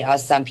 yes, there are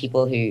some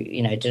people who,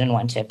 didn't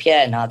want to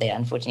appear. Now they're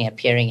unfortunately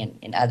appearing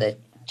in other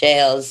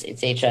jails,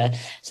 etc.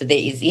 So there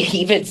is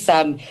even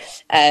some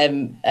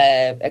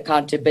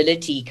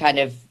accountability kind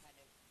of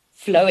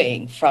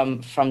flowing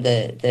from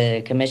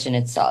the commission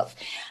itself.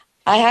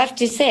 I have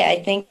to say,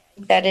 I think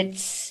that I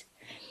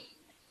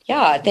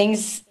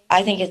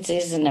think it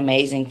is an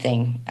amazing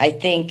thing. I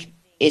think,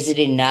 is it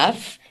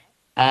enough?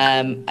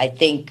 I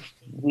think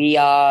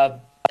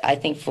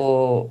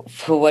for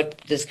what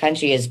this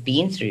country has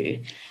been through,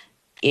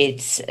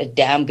 it's a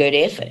damn good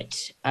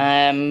effort.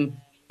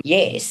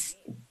 Yes,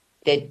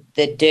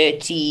 the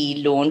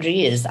dirty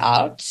laundry is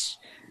out.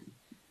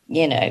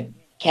 Can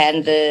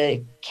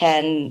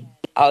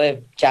our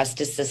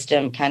justice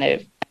system kind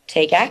of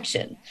take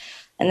action?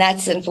 And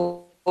that's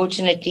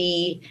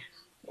unfortunately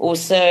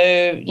also,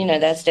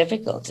 that's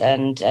difficult.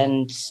 And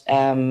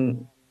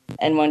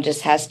one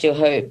just has to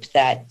hope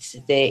that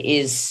there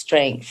is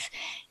strength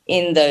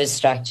in those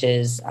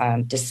structures,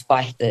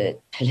 despite the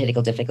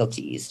political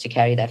difficulties, to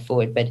carry that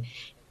forward. But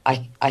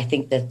I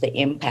think that the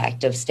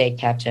impact of state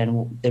capture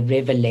and the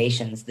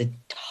revelations, the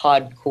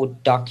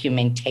hardcore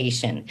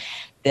documentation,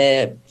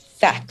 the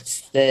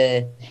facts,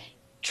 the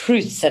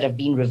truths that have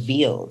been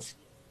revealed,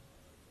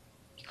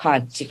 you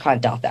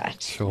can't doubt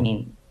that. Sure.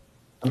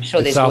 I'm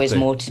sure there's always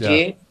more to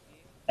do,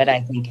 but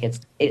I think it's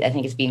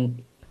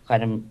been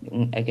quite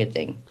a good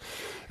thing.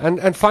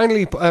 And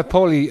finally,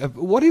 Pauli,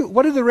 what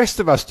do the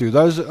rest of us do?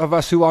 Those of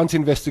us who aren't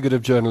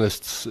investigative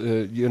journalists,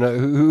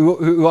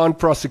 who aren't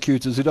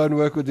prosecutors, who don't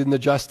work within the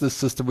justice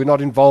system, we're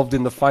not involved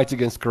in the fight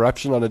against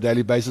corruption on a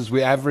daily basis.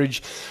 We're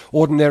average,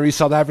 ordinary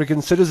South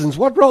African citizens.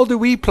 What role do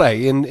we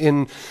play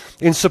in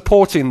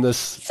supporting this?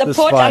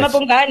 Support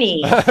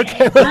Amabongani.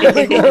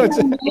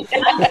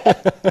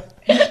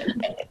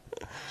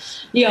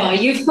 Yeah,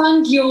 you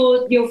fund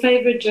your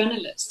favorite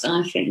journalists.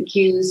 I think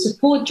you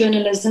support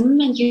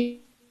journalism and you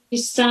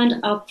stand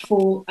up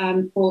for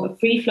a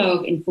free flow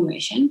of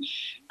information,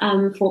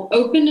 for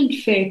open and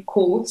fair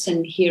courts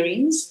and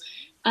hearings,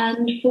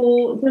 and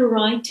for the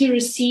right to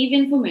receive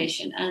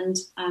information. And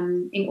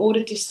in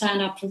order to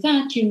stand up for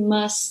that, you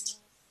must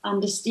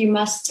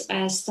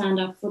stand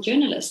up for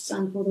journalists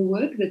and for the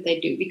work that they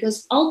do,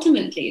 because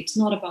ultimately it's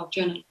not about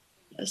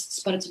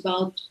journalists, but it's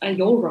about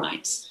your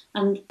rights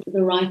and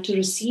the right to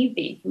receive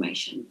the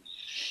information.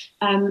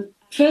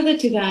 Further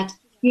to that,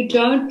 you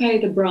don't pay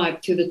the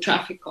bribe to the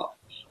traffic cop.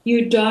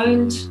 You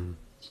don't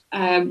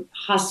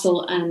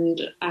hustle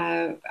and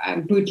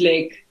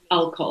bootleg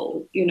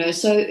alcohol,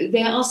 So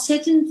there are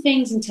certain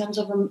things in terms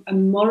of a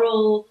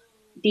moral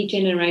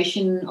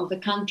degeneration of the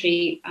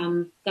country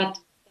that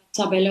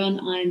Tabelo and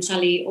I and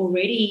Sally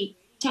already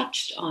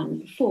touched on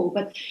before.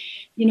 But,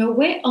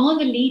 where are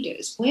the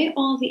leaders? Where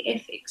are the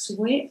ethics?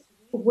 Where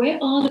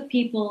are the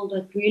people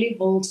that really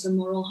holds the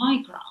moral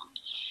high ground?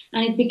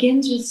 And it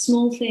begins with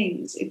small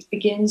things. It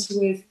begins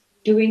with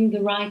doing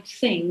the right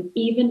thing,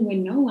 even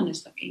when no one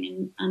is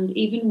looking, and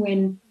even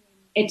when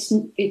it's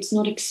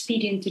not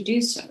expedient to do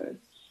so.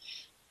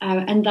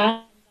 And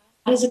that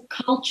is a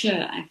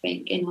culture, I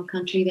think, in our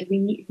country that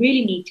we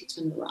really need to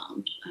turn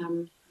around.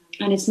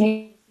 And it's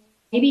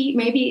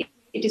maybe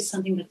it is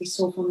something that we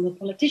saw from the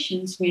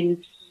politicians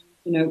when,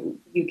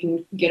 you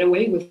can get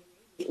away with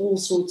all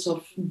sorts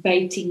of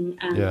baiting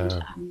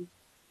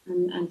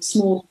and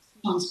small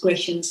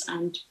transgressions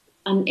and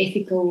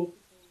unethical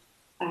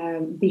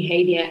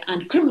behavior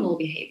and criminal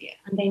behavior,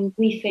 and then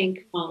we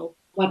think, well,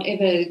 what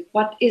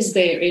is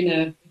there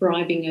in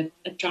bribing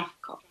a traffic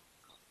cop?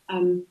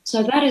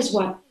 So that is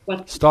what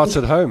starts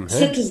at home.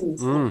 Citizens.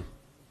 Starts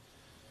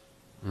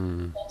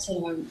at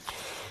home.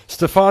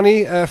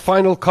 Stefanie,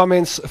 final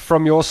comments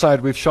from your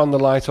side. We've shone the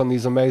light on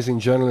these amazing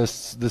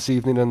journalists this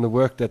evening and the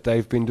work that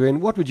they've been doing.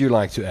 What would you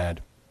like to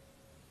add?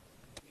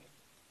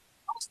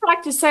 I'd just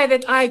like to say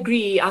that I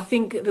agree. I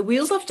think the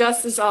wheels of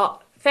justice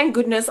are, thank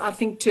goodness, I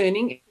think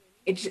turning.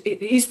 It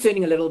is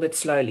turning a little bit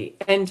slowly.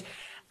 And,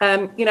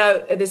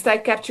 the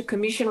State Capture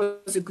Commission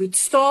was a good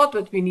start,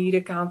 but we need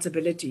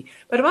accountability.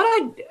 But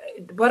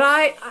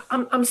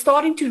I'm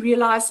starting to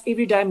realize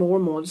every day more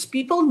and more is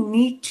people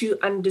need to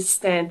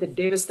understand the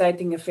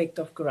devastating effect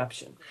of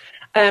corruption.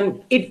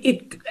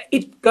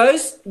 It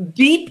goes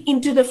deep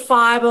into the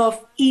fiber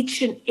of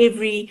each and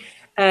every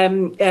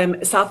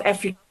South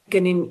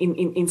African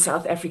in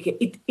South Africa.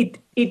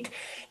 It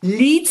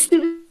leads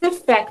to the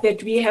fact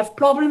that we have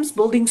problems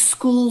building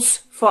schools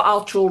for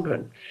our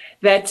children,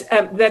 that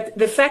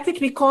the fact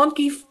that we can't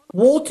give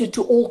water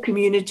to all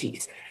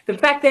communities, the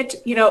fact that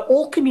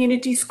all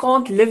communities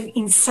can't live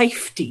in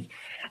safety,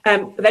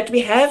 that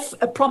we have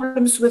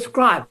problems with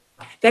crime,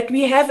 that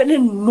we have an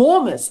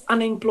enormous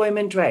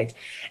unemployment rate,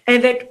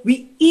 and that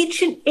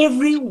each and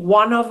every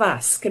one of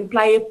us can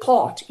play a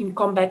part in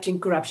combating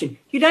corruption.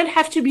 You don't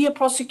have to be a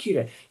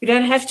prosecutor. You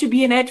don't have to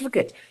be an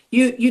advocate.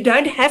 You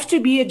don't have to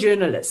be a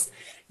journalist.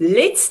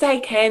 Let's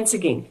take hands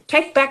again,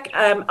 take back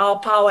our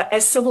power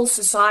as civil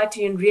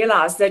society and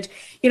realize that,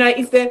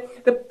 if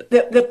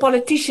the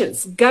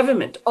politicians,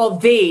 government are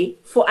there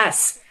for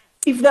us,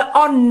 if they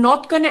are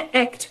not going to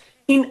act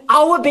in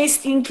our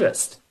best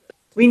interest,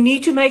 we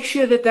need to make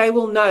sure that they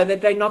will know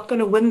that they're not going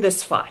to win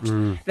this fight,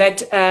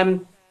 that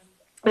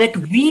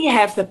we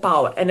have the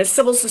power, and as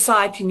civil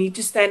society need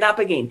to stand up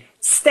again,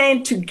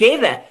 stand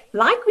together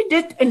like we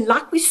did and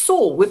like we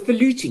saw with the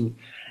looting,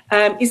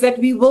 is that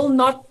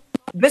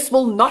this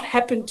will not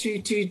happen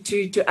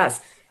to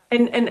us,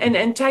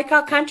 and take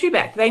our country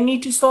back. They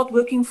need to start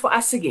working for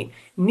us again,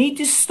 need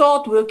to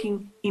start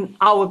working in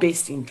our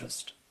best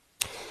interest.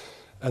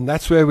 And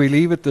that's where we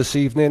leave it this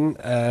evening.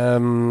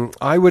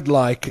 I would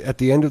like, at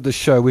the end of the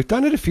show, we've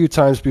done it a few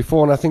times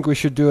before, and I think we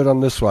should do it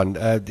on this one.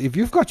 If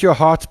you've got your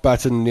heart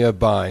button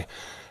nearby,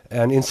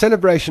 and in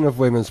celebration of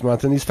Women's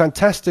Month, and these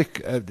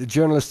fantastic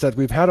journalists that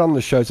we've had on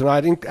the show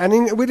tonight,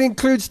 and we'd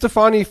include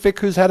Stefanie Fick,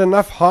 who's had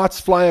enough hearts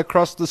fly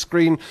across the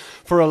screen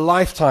for a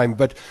lifetime,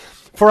 but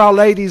for our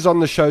ladies on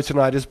the show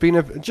tonight, it's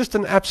been just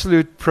an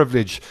absolute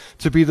privilege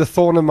to be the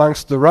thorn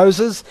amongst the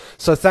roses.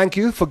 So thank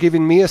you for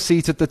giving me a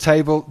seat at the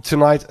table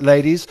tonight,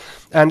 ladies.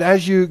 And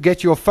as you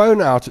get your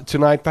phone out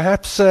tonight,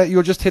 perhaps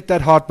you'll just hit that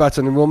heart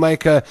button and we'll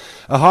make a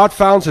heart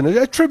fountain,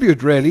 a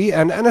tribute really,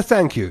 and a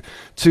thank you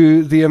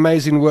to the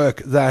amazing work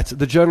that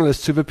the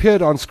journalists who've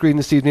appeared on screen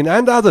this evening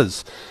and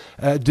others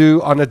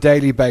do on a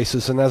daily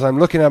basis. And as I'm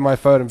looking at my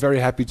phone, I'm very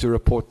happy to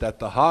report that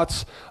the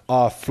hearts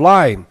are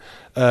flying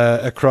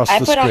across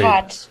the screen. I put a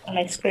heart on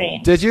my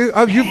screen. Did you?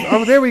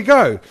 Oh, there we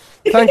go.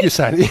 Thank you,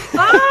 Sally.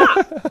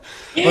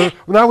 Well,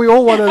 now we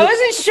all want to. I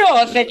wasn't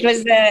sure if it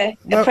was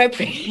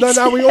appropriate. No,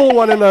 now we all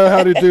want to know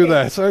how to do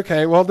that.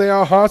 Okay, well, there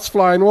are hearts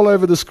flying all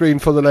over the screen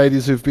for the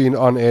ladies who've been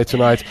on air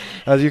tonight.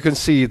 As you can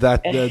see,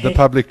 that the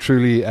public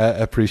truly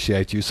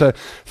appreciate you. So,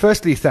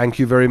 firstly, thank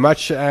you very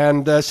much.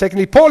 And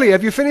secondly, Pauli,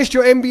 have you finished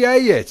your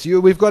MBA yet?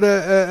 We've got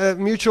a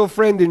mutual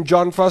friend in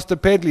John Foster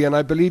Pedley, and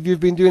I believe you've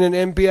been doing an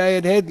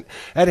MBA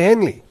at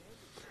Henley.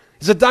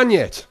 Is it done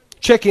yet?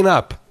 Checking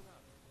up.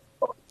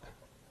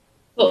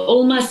 For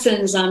all my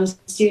sins, I'm a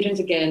student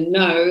again.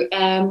 No,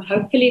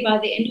 hopefully by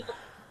the end of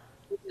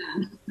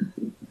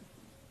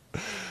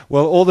the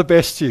Well, all the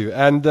best to you.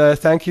 And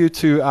thank you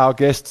to our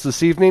guests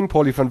this evening,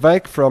 Pauli Van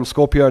Wyk from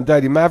Scorpio and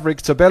Daily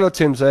Maverick, Tabelo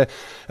Timse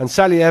and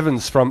Sally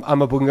Evans from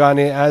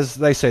Amabungane. As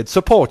they said,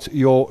 support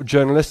your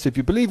journalists. If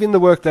you believe in the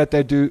work that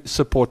they do,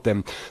 support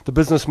them. The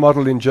business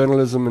model in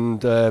journalism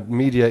and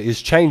media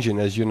is changing,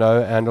 as you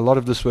know, and a lot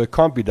of this work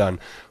can't be done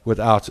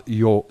without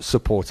your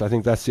support. I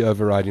think that's the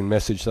overriding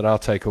message that I'll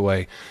take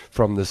away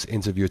from this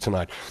interview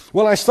tonight.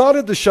 Well, I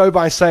started the show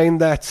by saying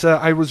that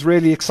I was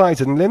really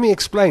excited, and let me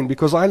explain,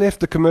 because I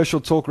left the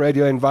commercial talk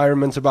radio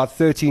environment about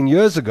 13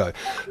 years ago,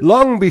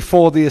 long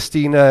before the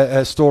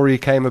Estina story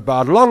came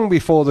about, long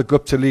before the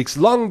Gupta leaks,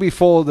 long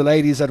before the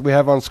ladies that we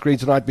have on screen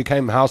tonight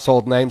became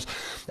household names.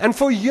 And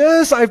for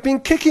years I've been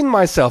kicking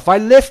myself. I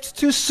left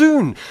too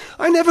soon.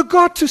 I never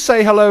got to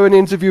say hello and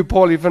interview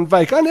Pauli Van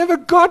Wyk. I never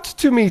got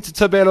to meet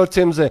Tabelo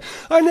Timse.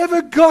 I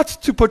never got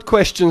to put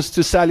questions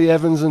to Sally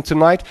Evans, and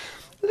tonight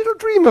a little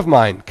dream of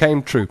mine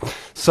came true.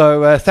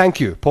 So thank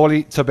you,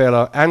 Pauli,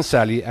 Tabelo, and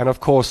Sally, and of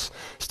course,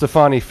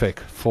 Stefanie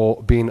Fick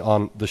for being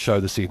on the show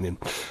this evening.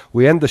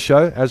 We end the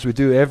show, as we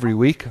do every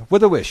week,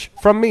 with a wish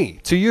from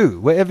me to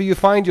you, wherever you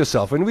find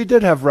yourself. And we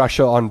did have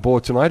Russia on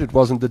board tonight. It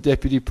wasn't the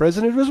Deputy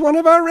President. It was one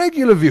of our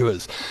regular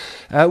viewers.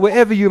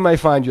 Wherever you may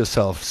find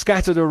yourself,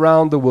 scattered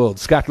around the world,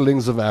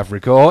 scatterlings of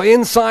Africa, or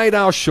inside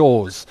our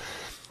shores,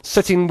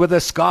 sitting with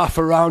a scarf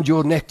around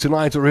your neck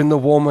tonight or in the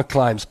warmer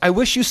climes, I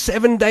wish you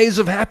 7 days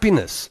of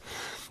happiness.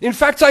 In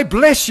fact, I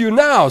bless you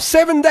now.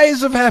 7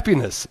 days of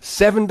happiness,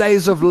 7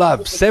 days of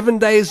love, 7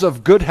 days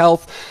of good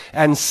health,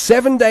 and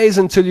 7 days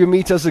until you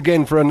meet us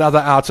again for another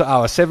OUTA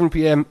Hour, 7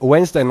 p.m.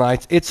 Wednesday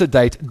night. It's a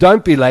date.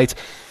 Don't be late.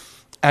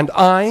 And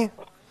I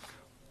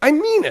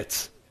mean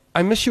it.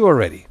 I miss you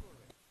already.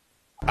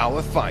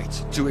 Our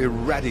fight to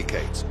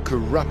eradicate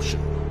corruption,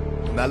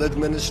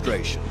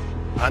 maladministration,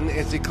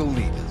 unethical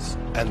leaders,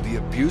 and the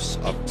abuse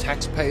of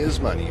taxpayers'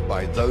 money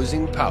by those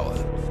in power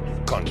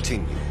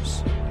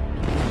continues.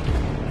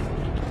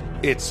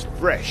 It's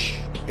fresh,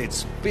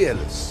 it's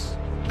fearless,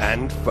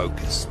 and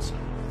focused.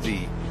 The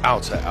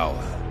OUTA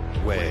Hour,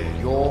 where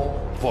your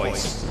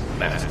voice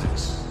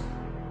matters.